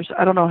sisters.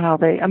 I don't know how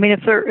they. I mean,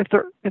 if they're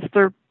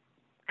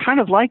kind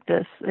of like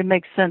this, it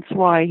makes sense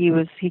why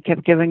he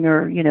kept giving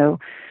her,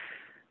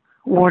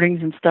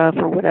 warnings and stuff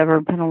or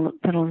whatever,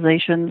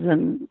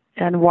 penalizations,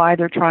 and why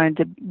they're trying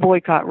to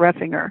boycott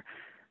reffing her.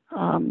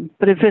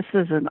 But if this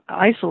is an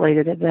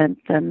isolated event,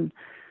 then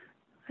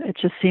it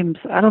just seems,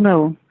 I don't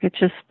know,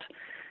 it's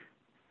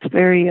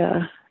very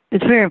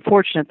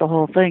unfortunate, the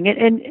whole thing.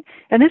 And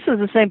this is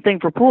the same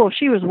thing for Poole. If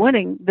she was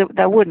winning,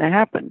 that wouldn't have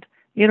happened.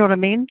 You know what I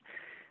mean?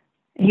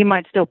 He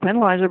might still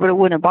penalize her, but it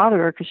wouldn't have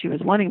bothered her because she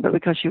was winning. But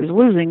because she was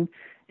losing,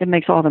 it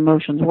makes all the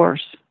emotions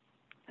worse,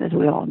 as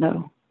we all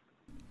know.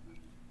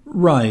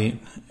 Right.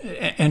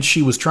 And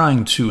she was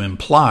trying to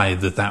imply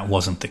that that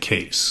wasn't the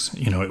case.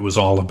 It was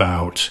all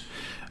about,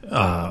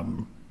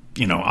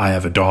 I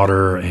have a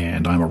daughter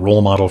and I'm a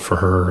role model for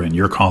her and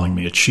you're calling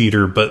me a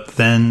cheater. But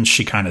then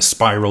she kind of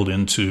spiraled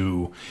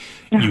into,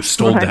 you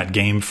stole Right. that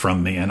game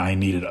from me and I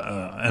needed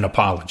an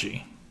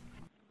apology.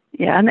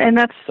 Yeah, and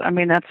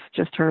that's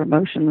just her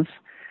emotions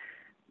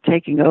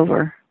taking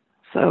over.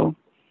 So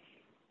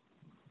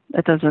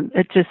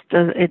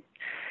the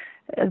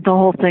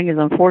whole thing is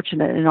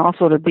unfortunate, and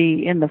also to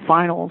be in the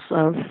finals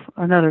of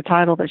another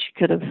title that she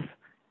could have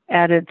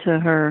added to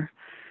her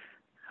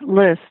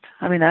list.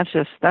 I mean,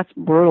 that's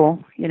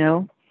brutal,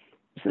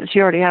 So she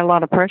already had a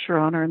lot of pressure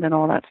on her, and then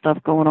all that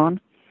stuff going on.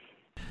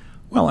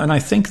 Well, and I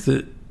think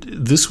that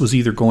this was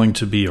either going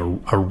to be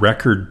a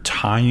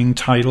record-tying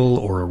title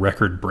or a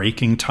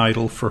record-breaking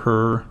title for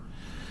her.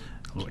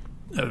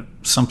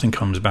 Something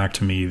comes back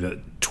to me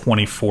that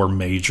 24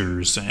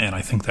 majors, and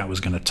I think that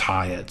was going to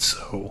tie it.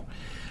 So,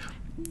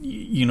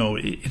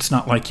 it's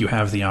not like you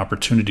have the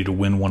opportunity to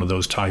win one of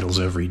those titles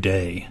every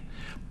day.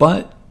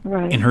 But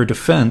Right. in her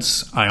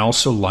defense, I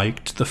also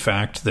liked the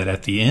fact that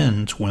at the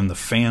end, when the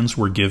fans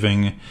were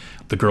giving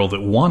the girl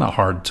that won a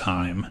hard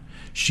time,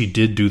 she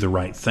did do the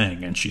right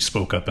thing, and she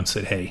spoke up and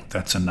said, hey,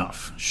 that's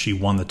enough. She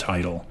won the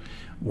title.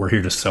 We're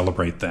here to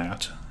celebrate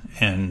that.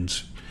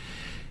 And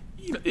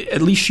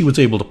at least she was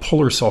able to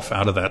pull herself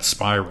out of that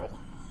spiral.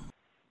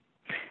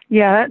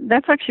 Yeah,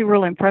 that's actually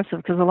really impressive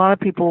because a lot of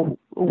people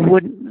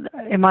wouldn't,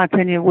 in my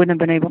opinion, wouldn't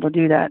have been able to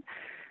do that,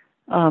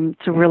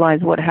 to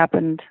realize what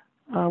happened,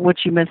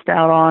 what you missed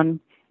out on,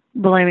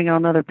 blaming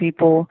on other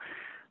people.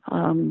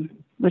 But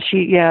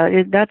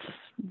that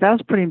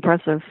was pretty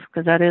impressive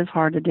because that is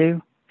hard to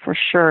do for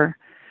sure.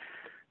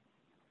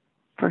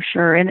 For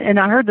sure. And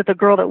I heard that the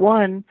girl that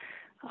won,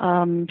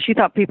 she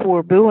thought people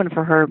were booing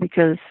for her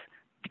because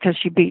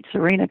she beat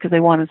Serena because they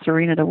wanted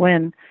Serena to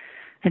win.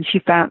 And she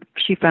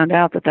found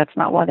out that that's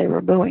not why they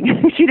were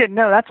booing. She didn't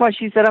know. That's why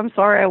she said, I'm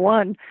sorry I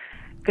won,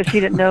 because she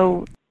didn't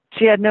know.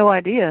 She had no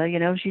idea,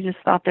 She just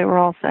thought they were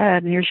all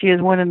sad. And here she is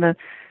winning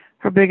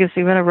her biggest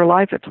event of her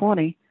life at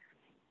 20.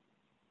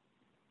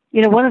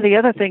 One of the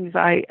other things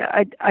I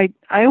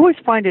always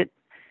find it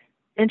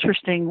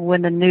interesting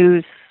when the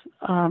news,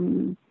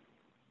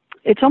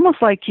 it's almost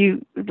like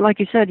you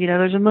said,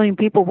 there's a million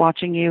people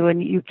watching you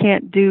and you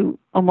can't do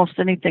almost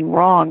anything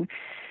wrong.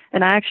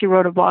 And I actually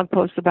wrote a blog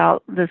post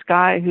about this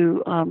guy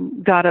who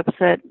got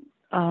upset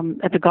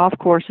at the golf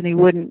course, and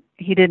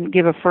he didn't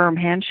give a firm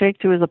handshake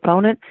to his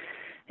opponent.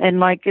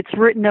 And it's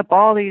written up,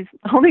 all these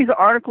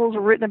articles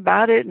are written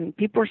about it, and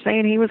people are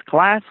saying he was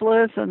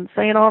classless and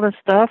saying all this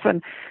stuff.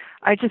 And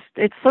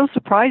it's so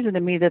surprising to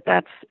me that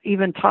that's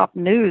even top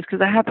news, because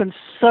that happens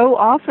so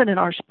often in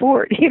our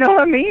sport. You know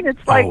what I mean?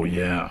 It's like, oh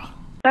yeah,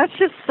 that's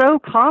just so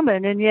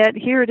common. And yet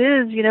here it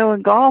is,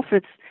 in golf,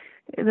 it's,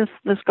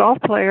 this golf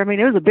player,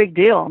 it was a big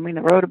deal. They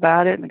wrote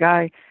about it, and the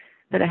guy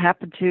that it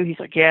happened to, he's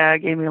like, yeah,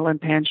 gave me a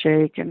limp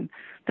handshake, and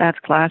that's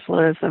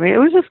classless. It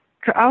was just,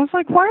 I was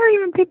like, why are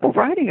even people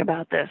writing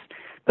about this?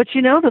 But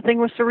the thing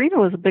with Serena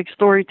was a big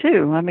story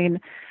too.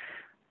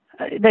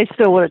 They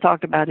still would have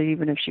talked about it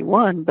even if she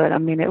won, but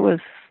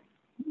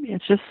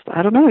it's just,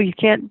 I don't know, you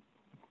can't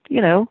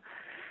do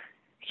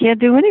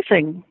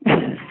anything.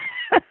 You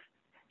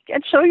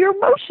can't show your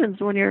emotions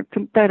when you're a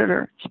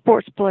competitor,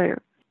 sports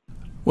player.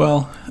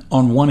 Well,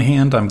 on one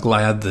hand, I'm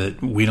glad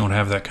that we don't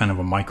have that kind of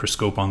a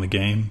microscope on the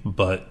game,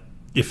 but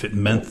if it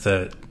meant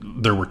that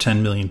there were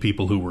 10 million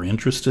people who were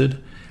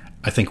interested,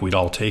 I think we'd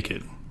all take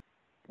it.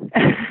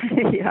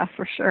 Yeah,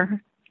 for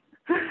sure.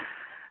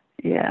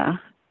 Yeah.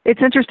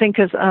 It's interesting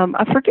because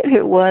I forget who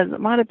it was. It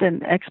might have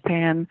been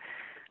Xpan.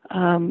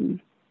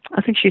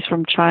 I think she's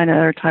from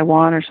China or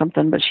Taiwan or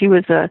something, but she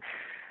was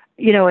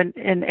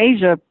in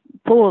Asia,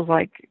 pool is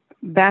like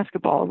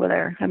basketball over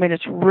there.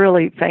 It's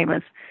really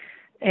famous.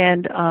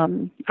 And I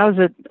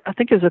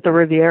think it was at the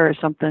Riviera or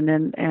something,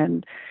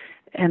 and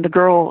the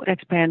girl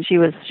Xpan, she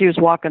was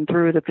walking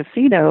through the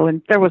casino,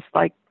 and there was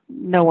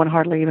no one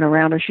hardly even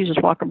around her. She's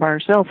just walking by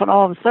herself, and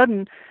all of a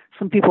sudden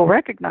some people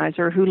recognize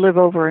her who live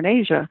over in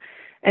Asia,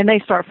 and they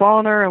start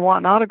following her and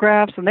wanting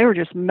autographs, and they were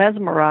just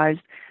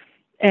mesmerized.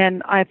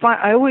 And I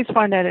always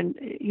find that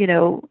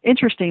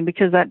interesting,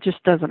 because that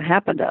just doesn't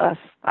happen to us.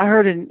 I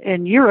heard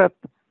in Europe,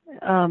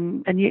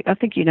 I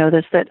think you know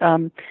this, that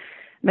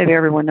maybe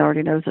everyone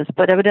already knows this,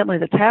 but evidently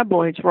the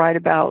tabloids write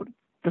about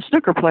the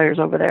snooker players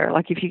over there,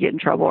 if you get in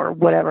trouble or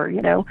whatever,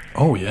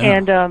 Oh yeah.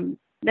 And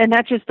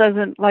that just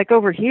doesn't,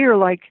 over here,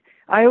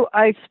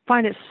 I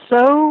find it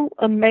so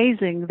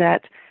amazing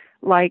that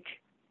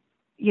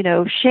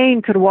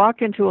Shane could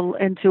walk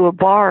into a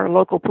bar or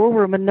local pool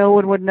room and no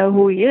one would know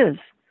who he is.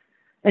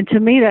 And to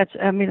me, it's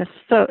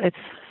so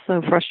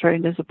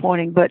frustrating,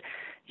 disappointing. But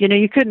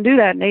you couldn't do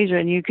that in Asia,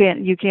 and you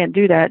can't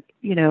do that,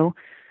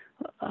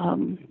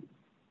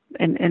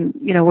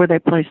 and where they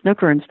play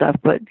snooker and stuff.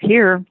 But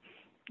here,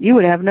 you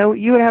would have no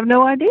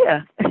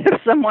idea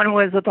if someone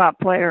was a top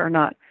player or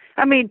not.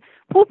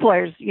 Pool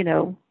players,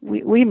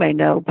 we may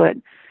know, but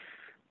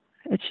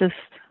it's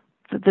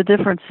the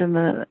difference in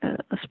the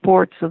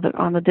sports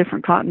on the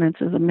different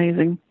continents is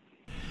amazing.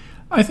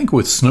 I think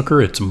with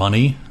snooker, it's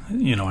money.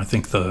 I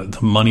think the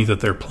money that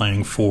they're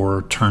playing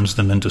for turns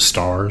them into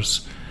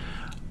stars.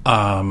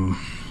 In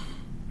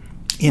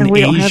and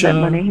we Asia, don't have that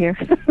money here.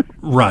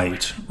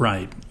 right.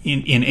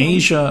 In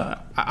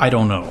Asia, I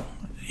don't know.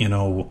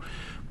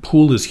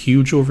 Pool is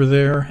huge over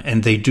there,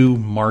 and they do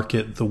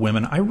market the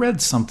women. I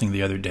read something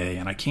the other day,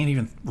 and I can't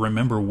even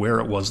remember where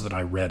it was that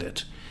I read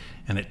it.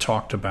 And it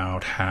talked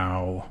about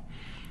how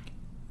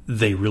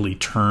they really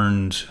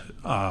turned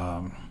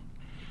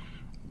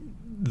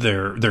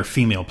their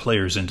female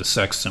players into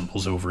sex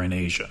symbols over in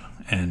Asia,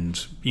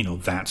 and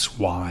that's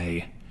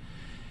why.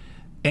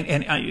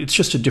 And it's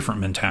just a different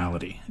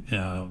mentality.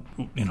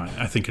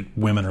 I think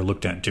women are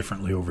looked at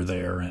differently over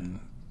there,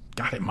 and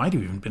God, it might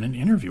have even been an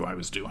interview I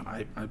was doing.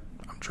 I'm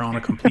drawing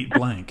a complete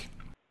blank.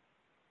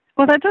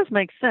 Well, that does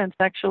make sense,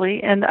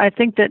 actually, and I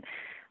think that,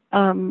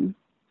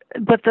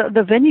 but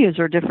the venues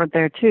are different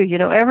there too.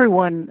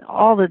 Everyone,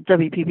 all the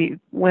WPB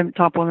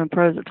top women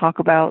pros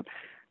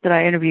that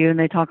I interview, and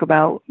they talk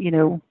about,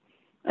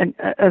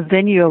 a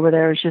venue over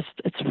there is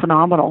it's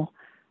phenomenal.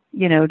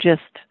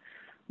 Just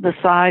the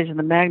size and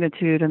the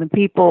magnitude and the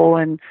people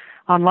and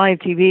on live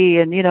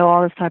TV and,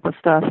 all this type of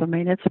stuff. I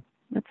mean, it's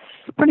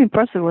pretty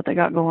impressive what they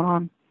got going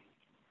on.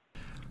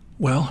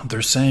 Well,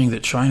 they're saying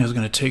that China's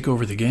going to take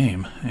over the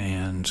game,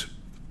 and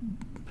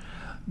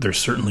they're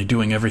certainly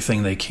doing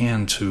everything they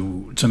can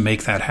to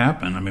make that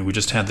happen. I mean, we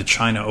just had the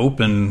China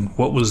Open.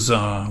 What was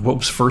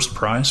first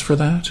prize for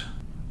that?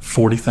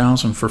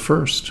 $40,000 for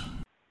first.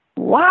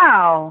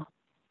 Wow!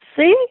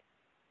 See,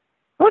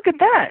 look at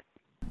that.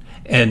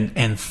 And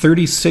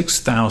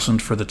 $36,000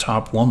 for the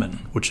top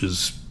woman, which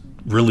is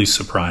really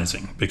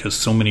surprising because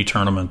so many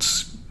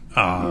tournaments.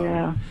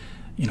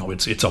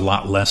 It's a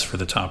lot less for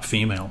the top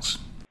females.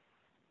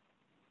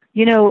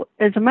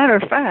 As a matter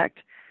of fact,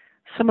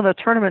 some of the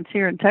tournaments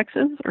here in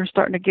Texas are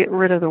starting to get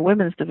rid of the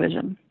women's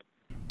division.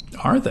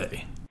 Are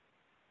they?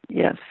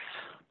 Yes,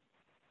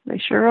 they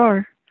sure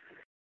are.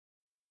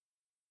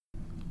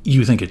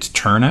 You think it's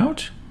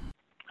turnout?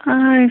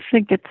 I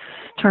think it's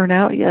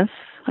turnout, yes,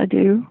 I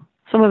do.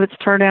 Some of it's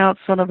turnout,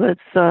 some of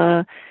it's,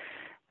 the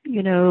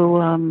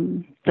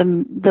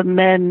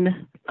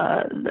men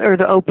or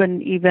the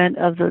open event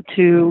of the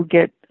two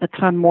get a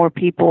ton more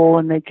people,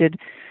 and they could,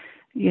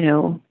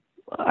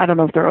 I don't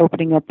know if they're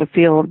opening up the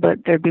field, but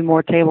there'd be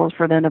more tables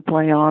for them to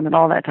play on and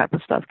all that type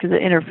of stuff because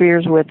it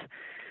interferes with,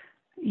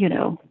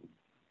 the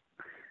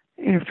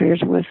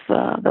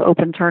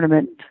open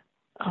tournament.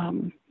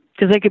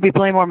 Because they could be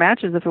playing more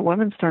matches if a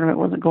women's tournament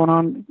wasn't going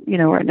on,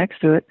 right next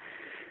to it.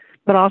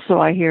 But also,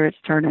 I hear it's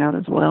turnout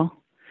as well.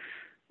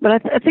 But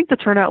I think the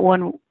turnout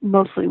one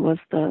mostly was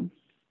a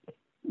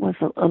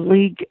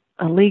league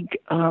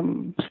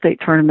state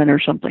tournament or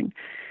something.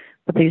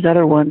 But these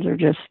other ones are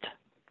there's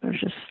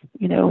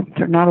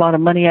there's not a lot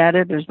of money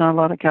added. There's not a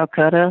lot of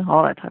Calcutta,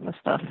 all that type of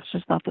stuff. It's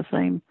just not the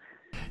same.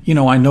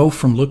 I know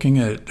from looking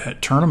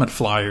at tournament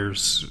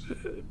flyers,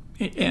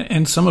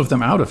 and some of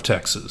them out of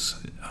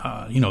Texas,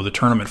 the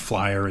tournament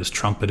flyer is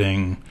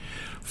trumpeting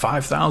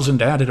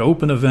 5,000 added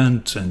open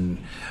event and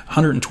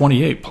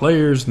 128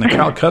 players, and the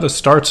Calcutta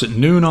starts at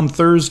noon on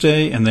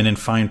Thursday, and then in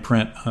fine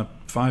print,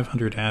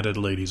 500 added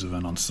ladies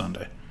event on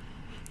Sunday.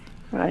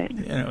 Right.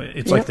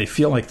 It's like they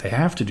feel like they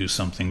have to do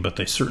something, but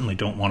they certainly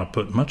don't want to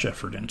put much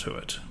effort into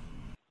it.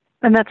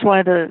 And that's why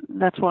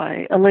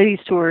a ladies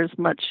tour is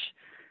much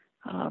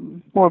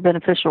more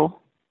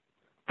beneficial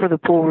for the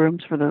pool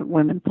rooms, for the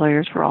women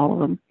players, for all of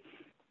them.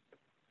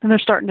 And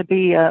there's starting to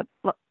be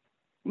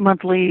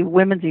monthly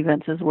women's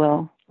events as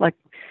well. Like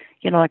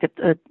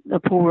a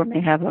pool room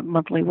may have a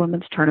monthly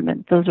women's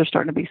tournament. Those are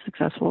starting to be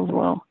successful as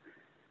well.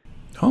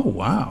 Oh,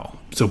 wow.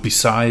 So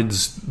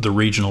besides the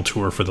regional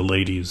tour for the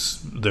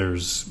ladies,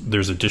 there's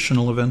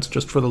additional events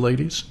just for the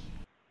ladies?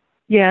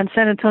 Yeah, in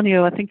San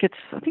Antonio, I think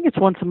it's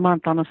once a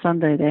month on a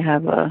Sunday they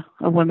have a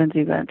women's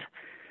event,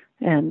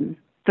 and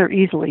they're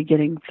easily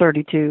getting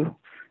 32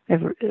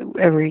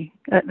 every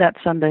that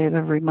Sunday of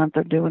every month.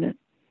 They're doing it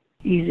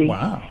easy.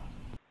 Wow.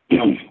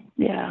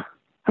 Yeah,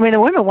 I mean the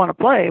women want to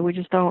play. We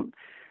just don't.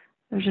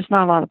 There's just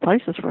not a lot of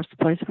places for us to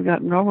play. So we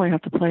normally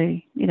have to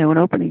play, in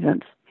open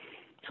events.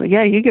 So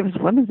yeah, you give us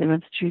women's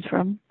events to choose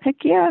from. Heck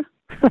yeah.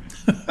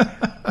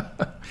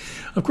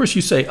 Of course,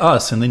 you say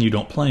us, and then you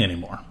don't play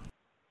anymore.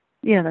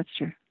 Yeah, that's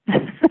true.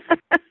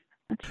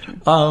 That's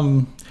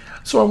true.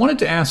 So I wanted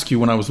to ask you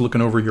when I was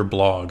looking over your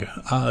blog,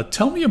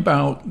 tell me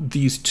about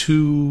these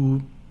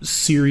two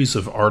series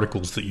of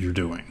articles that you're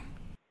doing.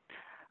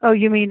 Oh,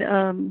 you mean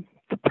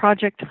the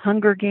Project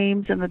Hunger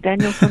Games and the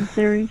Danielson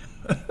series?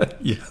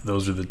 Yeah,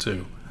 those are the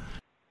two.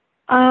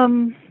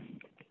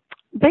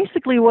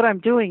 Basically what I'm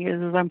doing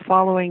is I'm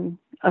following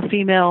a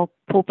female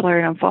pool player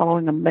and I'm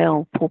following a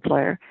male pool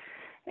player.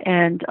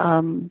 And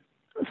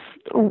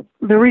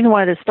the reason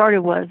why this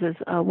started was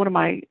one of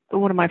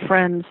my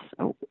friends,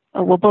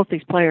 well, both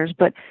these players,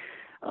 but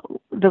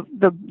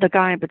the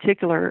guy in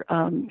particular,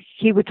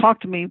 he would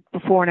talk to me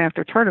before and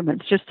after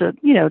tournaments, just to,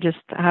 just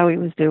how he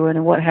was doing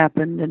and what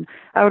happened. And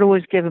I would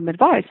always give him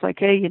advice, like,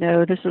 hey,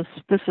 this is,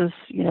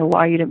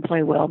 why you didn't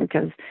play well,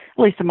 because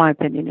at least in my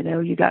opinion,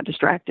 you got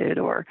distracted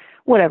or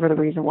whatever the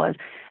reason was.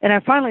 And I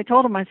finally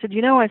told him, I said,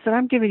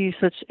 I'm giving you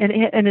such,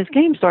 and his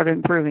game started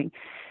improving.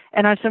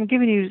 And I said, I'm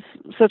giving you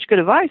such good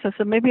advice. I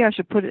said, maybe I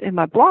should put it in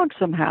my blog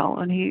somehow.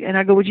 And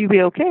I go, would you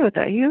be okay with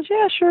that? He goes,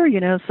 yeah, sure.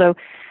 So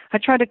I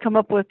tried to come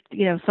up with,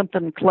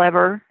 something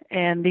clever.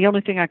 And the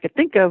only thing I could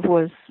think of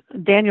was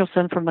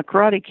Danielson from The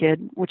Karate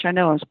Kid, which I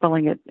know I'm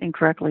spelling it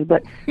incorrectly,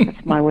 but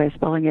that's my way of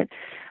spelling it.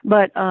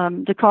 But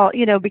to call,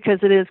 because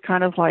it is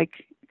kind of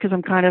like, because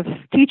I'm kind of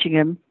teaching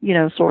him,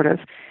 sort of.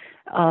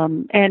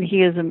 And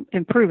he is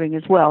improving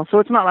as well. So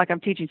it's not like I'm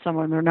teaching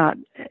someone they're not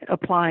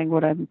applying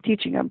what I'm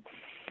teaching them.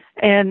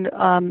 And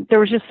there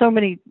was just so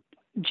many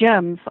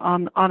gems,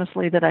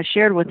 honestly, that I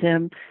shared with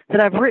him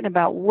that I've written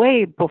about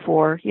way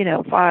before,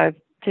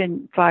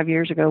 5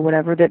 years ago,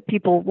 whatever, that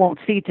people won't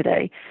see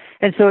today.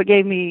 And so it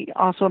gave me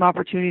also an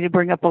opportunity to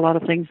bring up a lot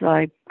of things that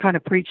I kind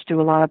of preach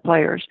to a lot of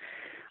players.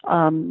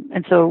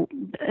 So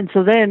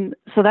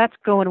that's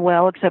going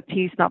well, except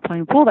he's not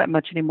playing pool that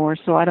much anymore.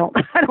 So I don't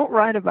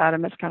write about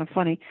him. It's kind of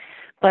funny,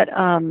 but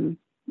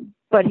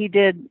he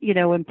did,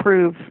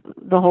 improve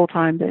the whole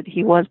time that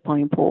he was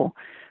playing pool.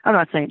 I'm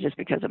not saying just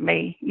because of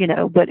me,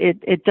 but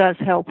it does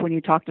help when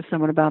you talk to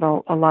someone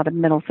about a lot of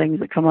mental things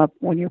that come up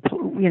when you're,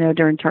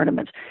 during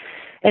tournaments.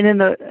 And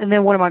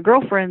then one of my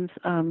girlfriends,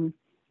 I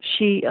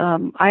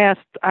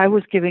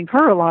was giving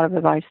her a lot of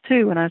advice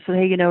too. And I said,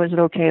 hey, is it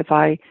okay if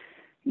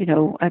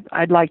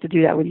I'd like to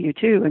do that with you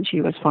too. And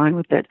she was fine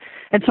with it.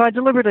 And so I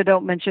deliberately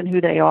don't mention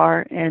who they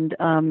are. And,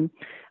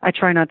 I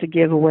try not to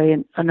give away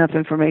enough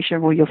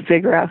information where you'll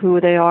figure out who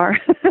they are.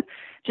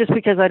 Just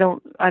because I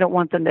don't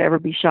want them to ever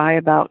be shy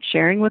about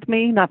sharing with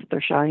me. Not that they're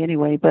shy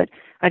anyway, but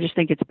I just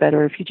think it's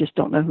better if you just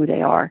don't know who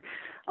they are.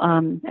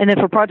 And then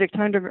for Project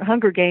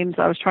Hunger Games,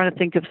 I was trying to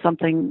think of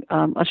something,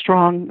 a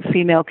strong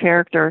female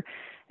character,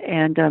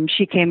 and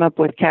she came up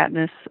with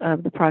Katniss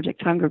of the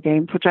Project Hunger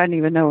Games, which I didn't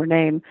even know her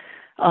name.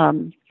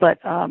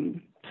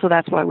 So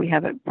that's why we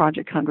have it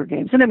Project Hunger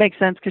Games, and it makes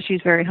sense because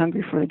she's very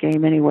hungry for the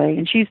game anyway,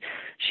 and she's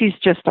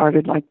just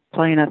started like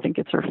playing. I think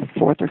it's her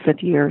 4th or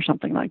 5th year or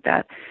something like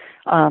that.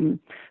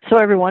 So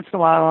every once in a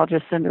while, I'll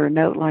just send her a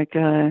note like,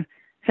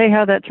 hey,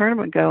 how'd that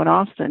tournament go in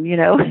Austin?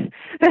 And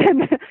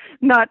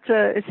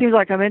it seems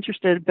like I'm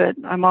interested, but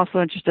I'm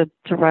also interested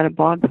to write a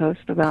blog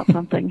post about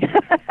something.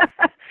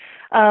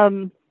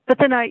 But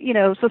then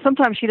so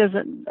sometimes she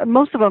doesn't,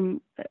 most of them,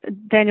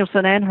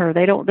 Danielson and her,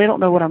 they don't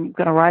know what I'm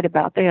going to write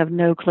about. They have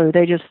no clue.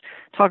 They just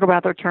talk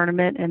about their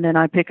tournament, and then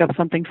I pick up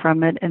something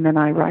from it, and then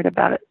I write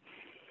about it.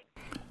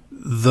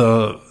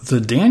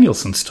 The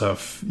Danielson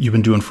stuff you've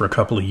been doing for a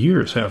couple of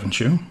years, haven't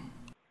you?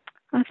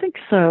 I think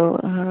so.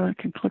 I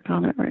can click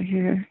on it right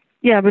here.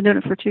 Yeah, I've been doing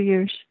it for 2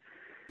 years.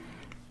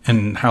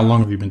 And how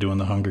long have you been doing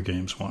the Hunger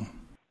Games one?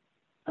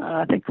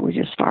 I think we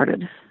just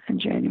started in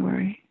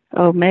January.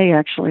 Oh, May,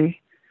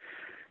 actually.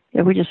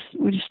 Yeah, we just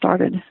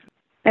started.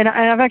 And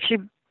I've actually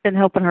been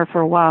helping her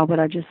for a while, but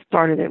I just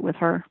started it with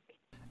her.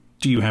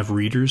 Do you have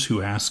readers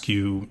who ask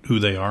you who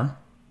they are?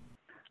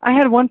 I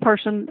had one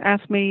person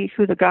ask me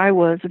who the guy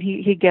was, and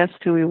he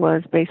guessed who he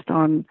was based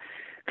on,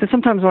 because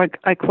sometimes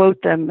I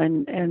quote them,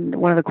 and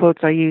one of the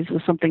quotes I used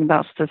was something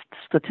about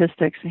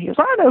statistics, and he goes,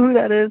 I know who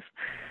that is.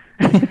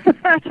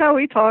 That's how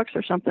he talks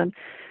or something.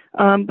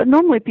 But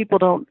normally people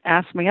don't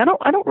ask me. I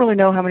don't really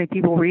know how many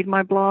people read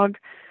my blog,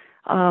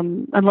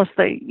 unless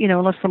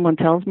someone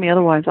tells me.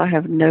 Otherwise, I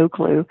have no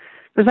clue.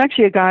 There's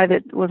actually a guy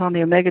that was on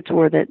the Omega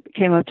Tour that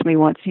came up to me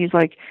once. He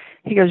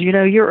goes,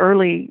 you're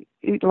early,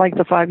 like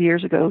the 5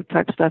 years ago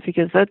type stuff. He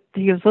goes,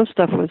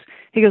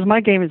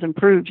 my game has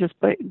improved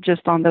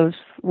just on those,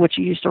 what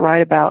you used to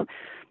write about.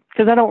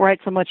 Because I don't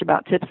write so much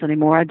about tips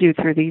anymore. I do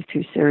through these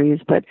 2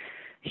 series, but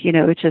he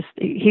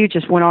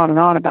just went on and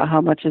on about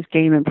how much his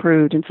game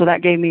improved. And so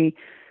that gave me,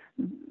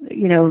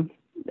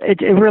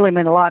 it really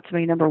meant a lot to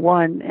me, number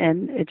one,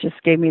 and it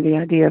just gave me the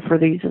idea for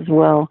these as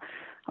well.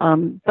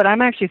 But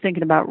I'm actually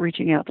thinking about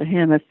reaching out to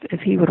him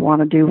if he would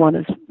want to do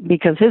one,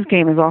 because his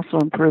game is also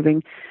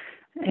improving,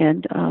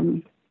 and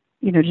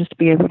just to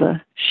be able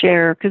to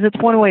share, because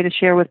it's one way to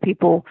share with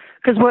people.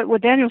 Because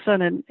what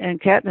Danielson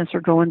and Katniss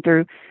are going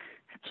through,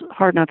 it's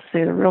hard not to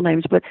say their real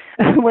names, but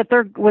what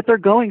they're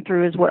going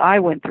through is what I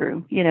went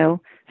through,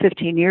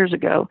 15 years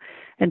ago,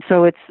 and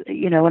so it's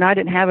and I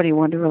didn't have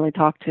anyone to really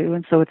talk to,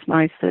 and so it's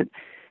nice that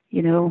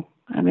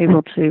I'm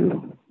able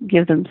to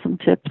give them some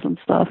tips and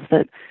stuff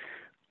that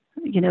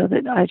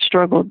that I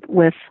struggled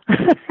with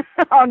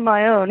on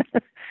my own.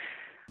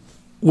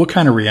 What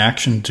kind of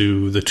reaction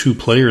do the 2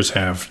 players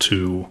have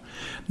to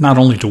not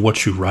only to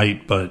what you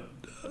write, but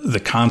the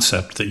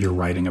concept that you're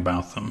writing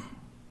about them?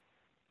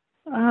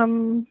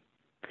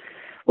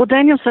 Well,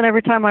 Danielson,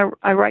 every time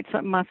I write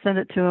something, I send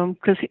it to him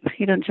because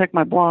he doesn't check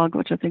my blog,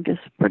 which I think is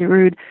pretty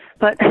rude.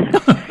 But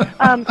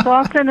so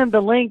I'll send him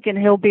the link, and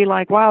he'll be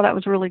like, "Wow, that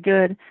was really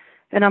good."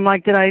 And I'm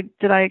like, "Did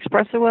I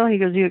express it well?" He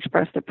goes, "You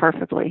expressed it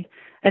perfectly."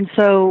 And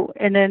so,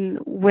 and then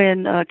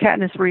when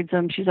Katniss reads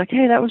them, she's like,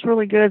 "Hey, that was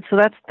really good." So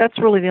that's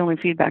really the only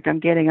feedback I'm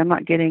getting. I'm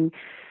not getting,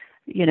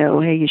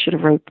 "Hey, you should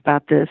have wrote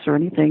about this" or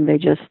anything. They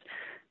just,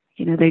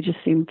 they just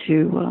seem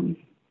to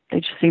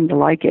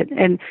like it.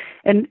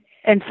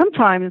 And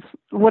sometimes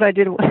what I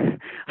did,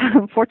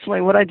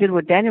 unfortunately, what I did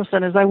with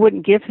Danielson is I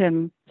wouldn't give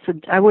him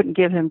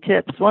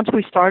tips. Once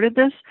we started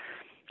this,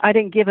 I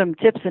didn't give him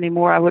tips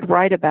anymore. I would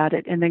write about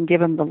it and then give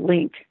him the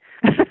link.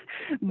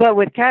 But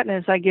with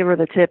Katniss, I give her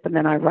the tip and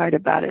then I write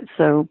about it.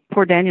 So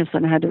poor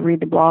Danielson had to read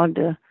the blog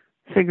to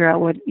figure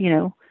out what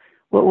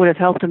would have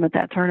helped him at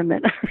that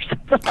tournament or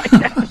something like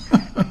that.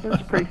 It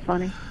was pretty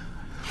funny.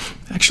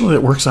 Actually,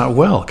 it works out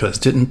well because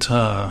didn't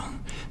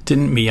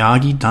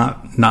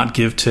Miyagi not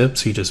give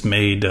tips? He just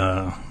made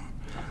Daniel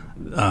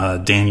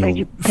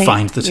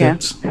find the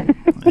tips.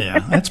 Yeah,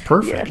 that's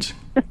perfect.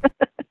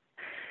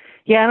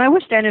 Yeah, and I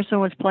wish Danielson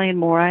was playing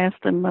more. I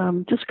asked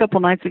him just a couple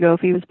nights ago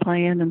if he was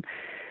playing, and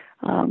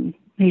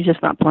he's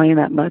just not playing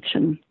that much.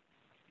 And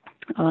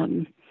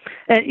the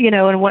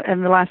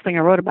last thing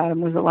I wrote about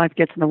him was that life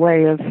gets in the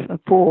way of a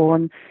pool,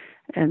 and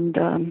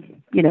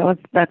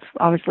that's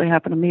obviously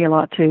happened to me a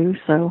lot too.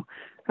 So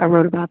I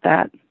wrote about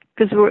that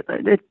because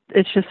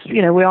it's just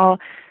we all.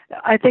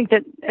 I think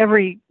that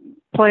every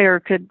player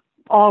could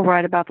all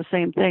write about the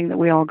same thing that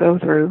we all go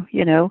through.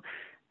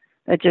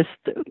 I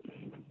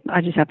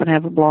just happen to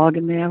have a blog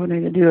and the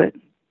avenue to do it.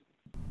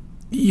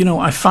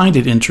 I find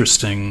it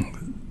interesting,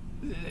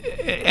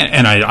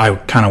 and I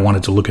kind of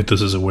wanted to look at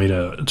this as a way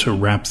to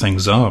wrap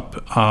things up.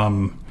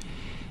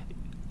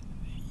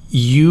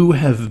 You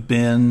have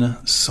been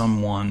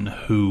someone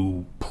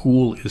who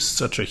pool is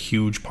such a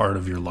huge part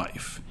of your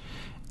life.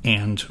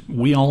 And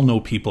we all know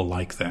people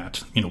like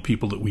that,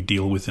 people that we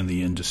deal with in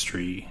the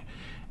industry.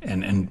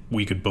 And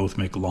we could both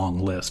make long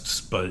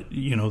lists, but,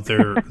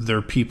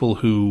 they're people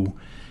who,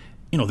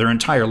 their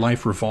entire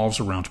life revolves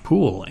around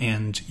pool,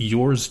 and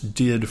yours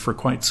did for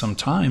quite some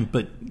time.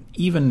 But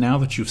even now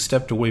that you've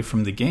stepped away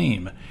from the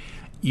game,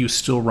 you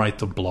still write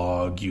the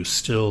blog, you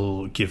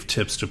still give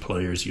tips to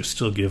players, you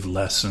still give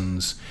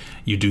lessons,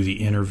 you do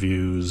the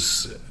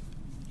interviews.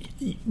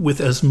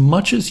 With as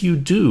much as you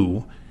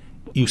do,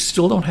 you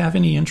still don't have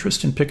any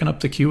interest in picking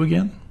up the cue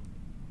again?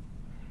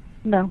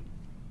 No.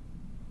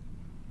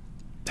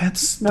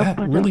 That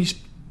really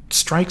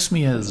strikes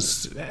me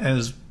as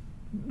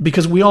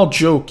because we all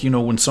joke,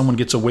 when someone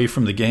gets away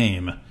from the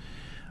game,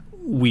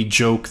 we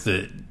joke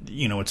that,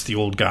 it's the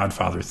old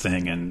Godfather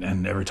thing,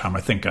 and every time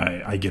I think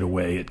I get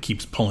away, it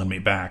keeps pulling me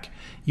back.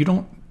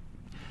 Do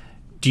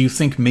you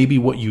think maybe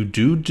what you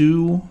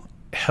do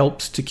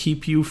helps to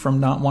keep you from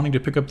not wanting to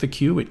pick up the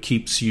cue? It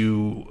keeps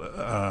you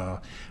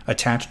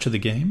attached to the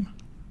game?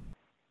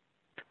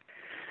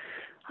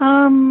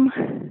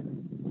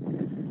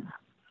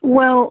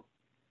 Well,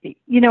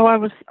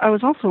 I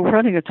was also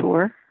running a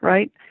tour,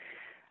 right?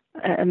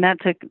 And that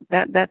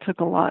took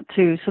a lot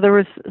too.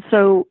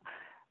 So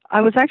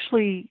I was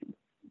actually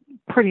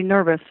pretty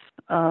nervous,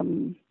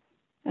 and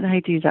I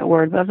hate to use that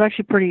word, but I was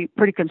actually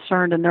pretty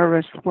concerned and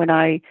nervous when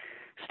I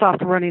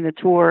stopped running the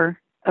tour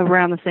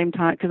around the same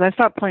time, because I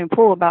stopped playing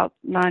pool about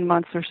 9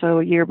 months or so,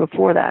 a year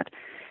before that.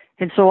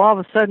 And so all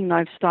of a sudden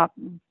I've stopped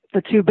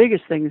the two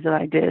biggest things that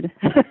I did.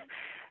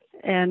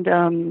 And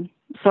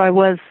so I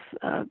was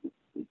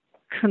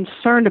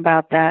concerned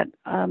about that.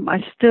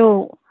 I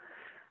still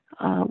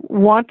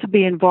want to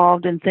be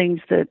involved in things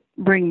that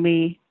bring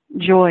me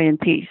joy and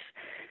peace.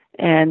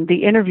 And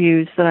the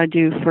interviews that I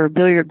do for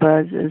Billiard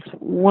Buzz is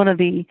one of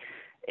my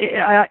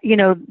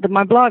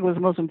blog was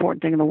the most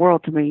important thing in the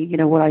world to me,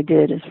 what I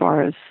did as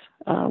far as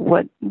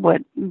what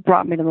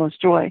brought me the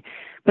most joy.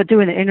 But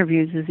doing the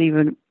interviews is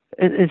even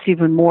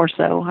more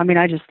so. I mean,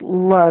 I just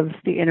love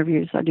the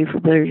interviews I do for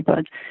Billiard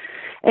Buzz.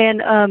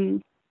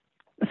 And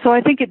so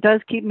I think it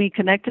does keep me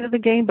connected to the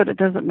game, but it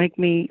doesn't make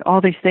me,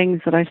 all these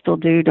things that I still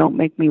do don't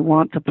make me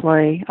want to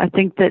play. I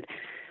think that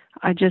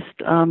I just,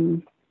 I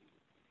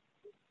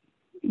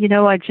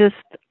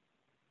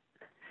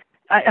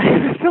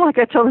feel like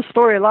I tell this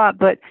story a lot,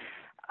 but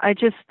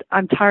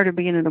I'm tired of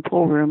being in a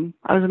pool room.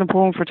 I was in a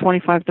pool room for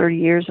 25, 30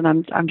 years, and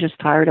I'm just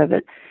tired of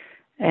it.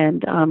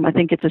 And I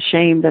think it's a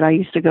shame that I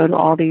used to go to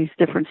all these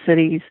different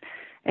cities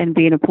and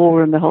be in a pool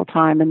room the whole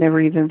time and never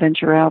even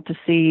venture out to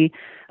see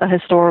a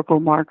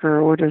historical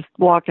marker or to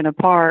walk in a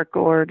park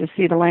or to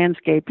see the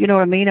landscape. You know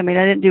what I mean? I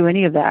didn't do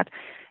any of that.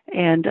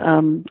 And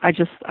I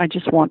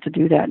just want to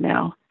do that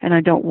now, and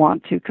I don't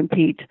want to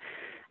compete.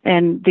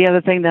 And the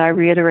other thing that I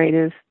reiterate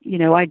is,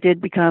 I did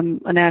become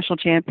a national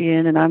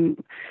champion, and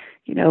I'm,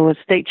 a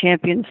state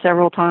champion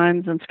several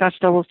times, and Scotch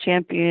doubles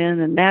champion,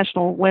 and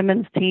national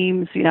women's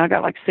teams. I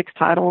got like 6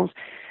 titles,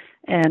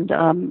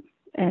 and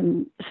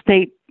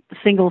state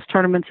singles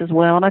tournaments as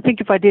well. And I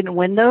think if I didn't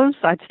win those,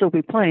 I'd still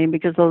be playing,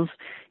 because those,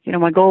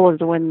 my goal was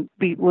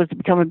to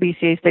become a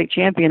BCA state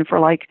champion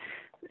for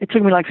it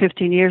took me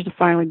 15 years to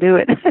finally do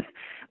it.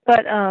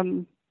 But,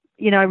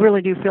 I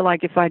really do feel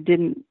like if I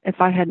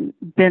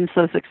hadn't been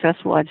so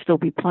successful, I'd still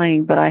be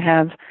playing. But I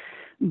have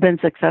been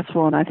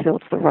successful, and I feel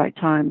it's the right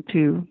time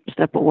to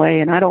step away.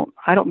 And I don't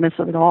miss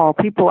it at all.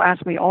 People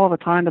ask me all the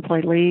time to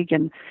play league,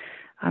 and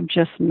I'm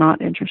just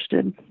not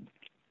interested.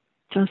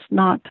 Just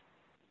not.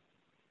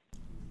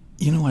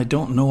 I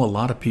don't know a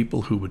lot of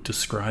people who would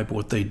describe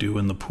what they do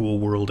in the pool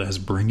world as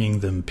bringing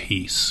them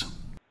peace.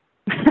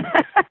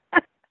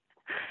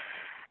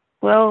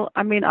 Well,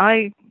 I mean,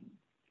 I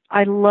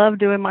love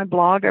doing my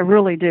blog. I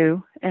really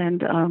do.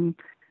 And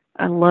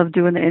I love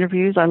doing the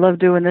interviews. I love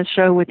doing this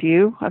show with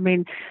you. I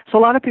mean, so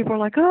a lot of people are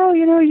like, oh, how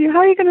are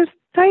you going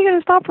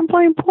to stop from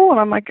playing pool? And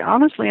I'm like,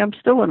 honestly, I'm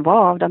still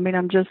involved. I mean,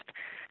 I'm just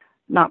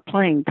not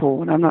playing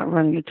pool, and I'm not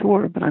running a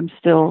tour, but I'm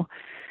still.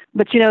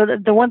 But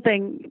the one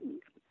thing,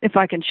 if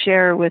I can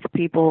share with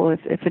people,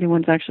 if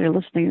anyone's actually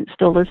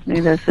still listening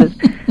to this, is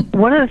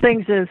one of the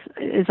things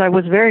is I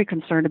was very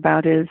concerned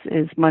about is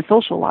my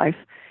social life,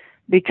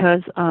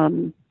 because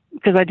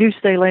I do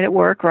stay late at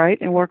work, right,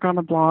 and work on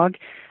the blog.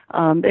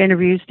 The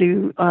interviews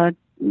do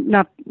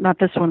not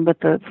this one,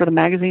 but for the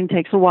magazine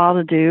takes a while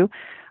to do.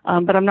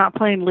 But I'm not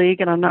playing league,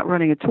 and I'm not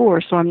running a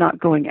tour, so I'm not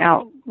going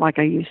out like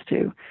I used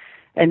to.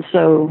 And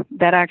so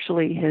that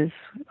actually has,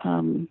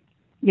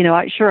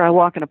 I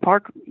walk in a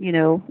park,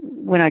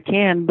 when I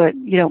can, but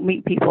you don't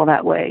meet people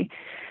that way.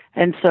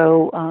 And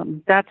so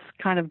that's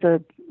kind of a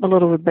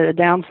little bit of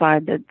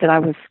downside that I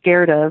was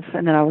scared of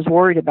and that I was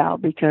worried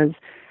about, because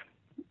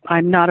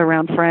I'm not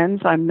around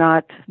friends. I'm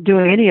not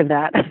doing any of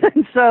that.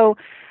 And so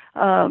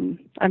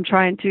I'm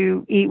trying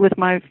to eat with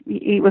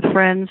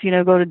friends,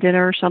 go to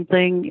dinner or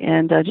something,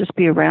 and just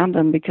be around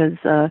them, because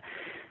that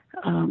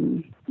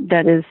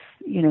is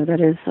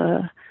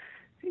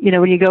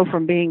when you go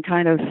from being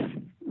kind of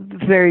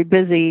very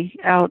busy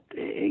out,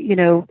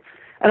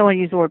 I don't want to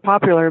use the word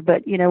popular,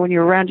 but when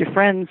you're around your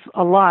friends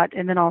a lot,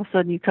 and then all of a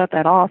sudden you cut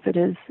that off, it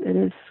is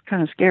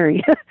kind of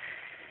scary.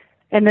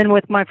 And then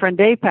with my friend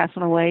Dave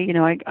passing away,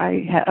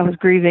 I was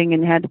grieving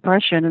and had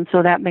depression, and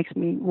so that makes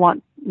me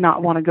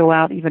not want to go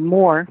out even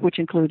more, which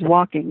includes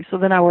walking. So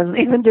then I wasn't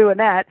even doing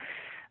that.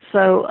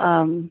 So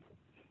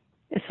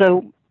it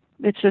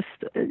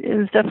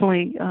was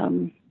definitely,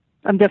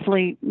 I'm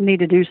definitely need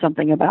to do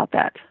something about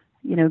that,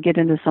 get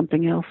into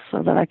something else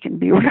so that I can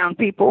be around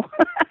people.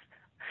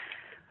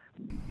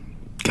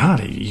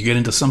 God, you get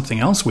into something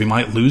else, we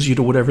might lose you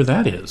to whatever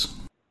that is.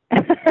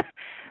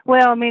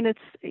 Well, I mean, it's,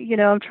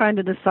 I'm trying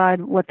to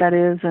decide what that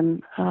is,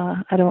 and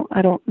I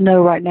don't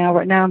know right now.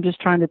 Right now I'm just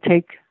trying to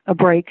take a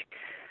break.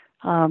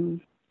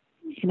 I'm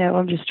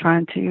just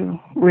trying to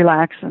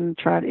relax and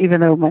even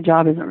though my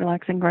job isn't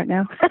relaxing right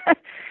now.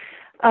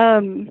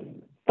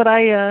 But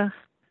I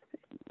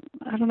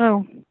don't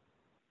know.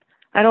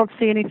 I don't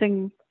see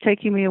anything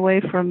taking me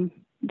away from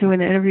doing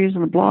the interviews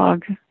and the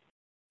blog.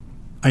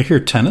 I hear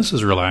tennis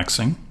is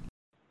relaxing.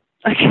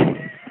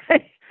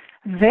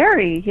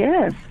 Very,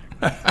 yes.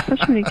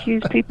 Especially when you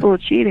accuse people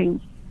of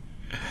cheating.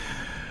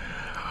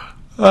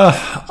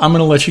 I'm going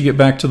to let you get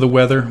back to the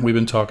weather. We've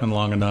been talking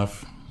long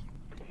enough.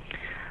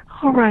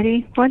 All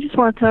righty. Well, I just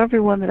want to tell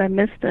everyone that I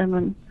missed them,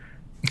 and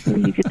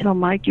maybe you could tell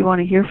Mike you want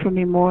to hear from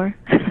me more.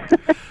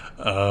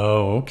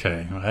 Oh,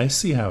 okay. I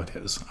see how it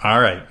is.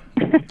 All right.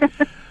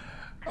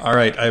 All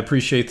right. I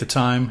appreciate the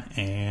time,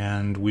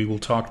 and we will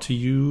talk to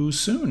you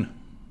soon.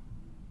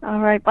 All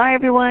right. Bye,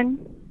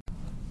 everyone.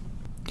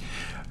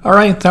 All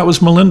right. That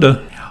was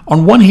Melinda.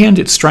 On one hand,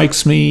 it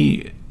strikes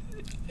me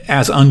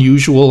as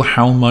unusual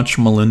how much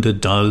Melinda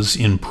does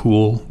in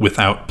pool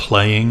without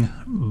playing,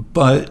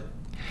 but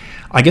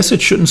I guess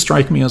it shouldn't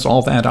strike me as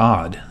all that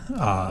odd.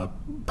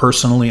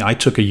 Personally, I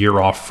took a year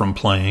off from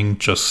playing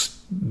just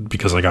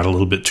because I got a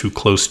little bit too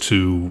close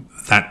to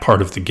that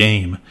part of the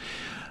game.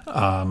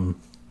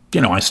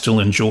 I still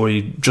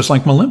enjoy, just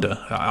like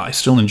Melinda, I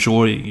still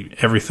enjoy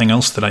everything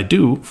else that I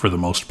do for the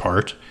most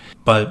part.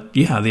 But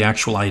yeah, the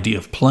actual idea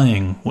of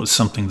playing was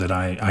something that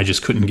I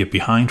just couldn't get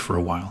behind for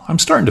a while. I'm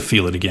starting to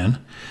feel it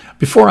again.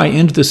 Before I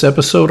end this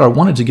episode, I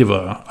wanted to give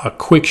a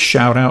quick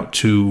shout out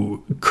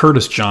to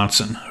Curtis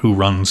Johnson, who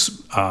runs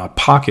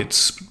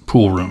Pockets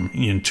Pool Room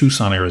in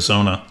Tucson,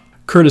 Arizona.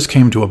 Curtis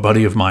came to a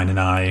buddy of mine and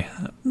I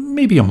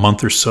maybe a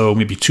month or so,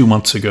 maybe 2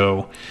 months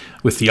ago,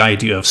 with the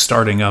idea of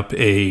starting up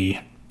a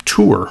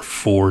tour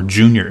for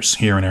juniors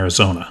here in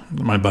Arizona.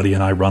 My buddy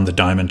and I run the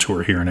Diamond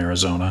Tour here in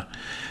Arizona.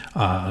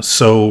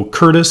 So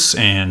Curtis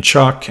and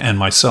Chuck and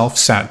myself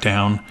sat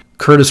down.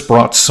 Curtis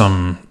brought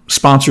some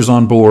sponsors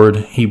on board.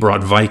 He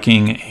brought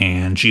Viking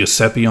and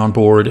Giuseppe on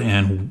board,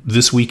 and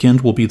this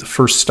weekend will be the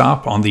first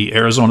stop on the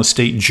Arizona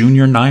State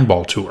Junior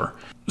 9-Ball Tour.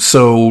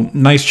 So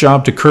nice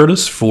job to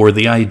Curtis for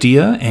the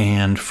idea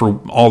and for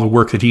all the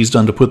work that he's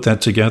done to put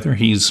that together.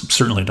 He's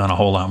certainly done a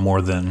whole lot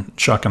more than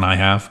Chuck and I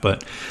have,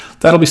 but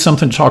that'll be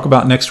something to talk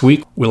about next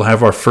week. We'll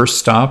have our first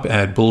stop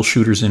at Bull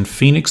Shooters in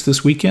Phoenix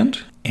this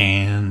weekend,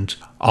 and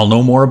I'll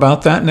know more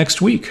about that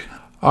next week.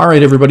 All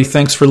right, everybody,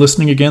 thanks for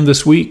listening again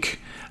this week.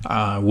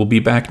 We'll be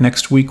back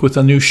next week with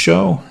a new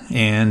show,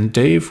 and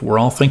Dave, we're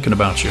all thinking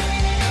about you.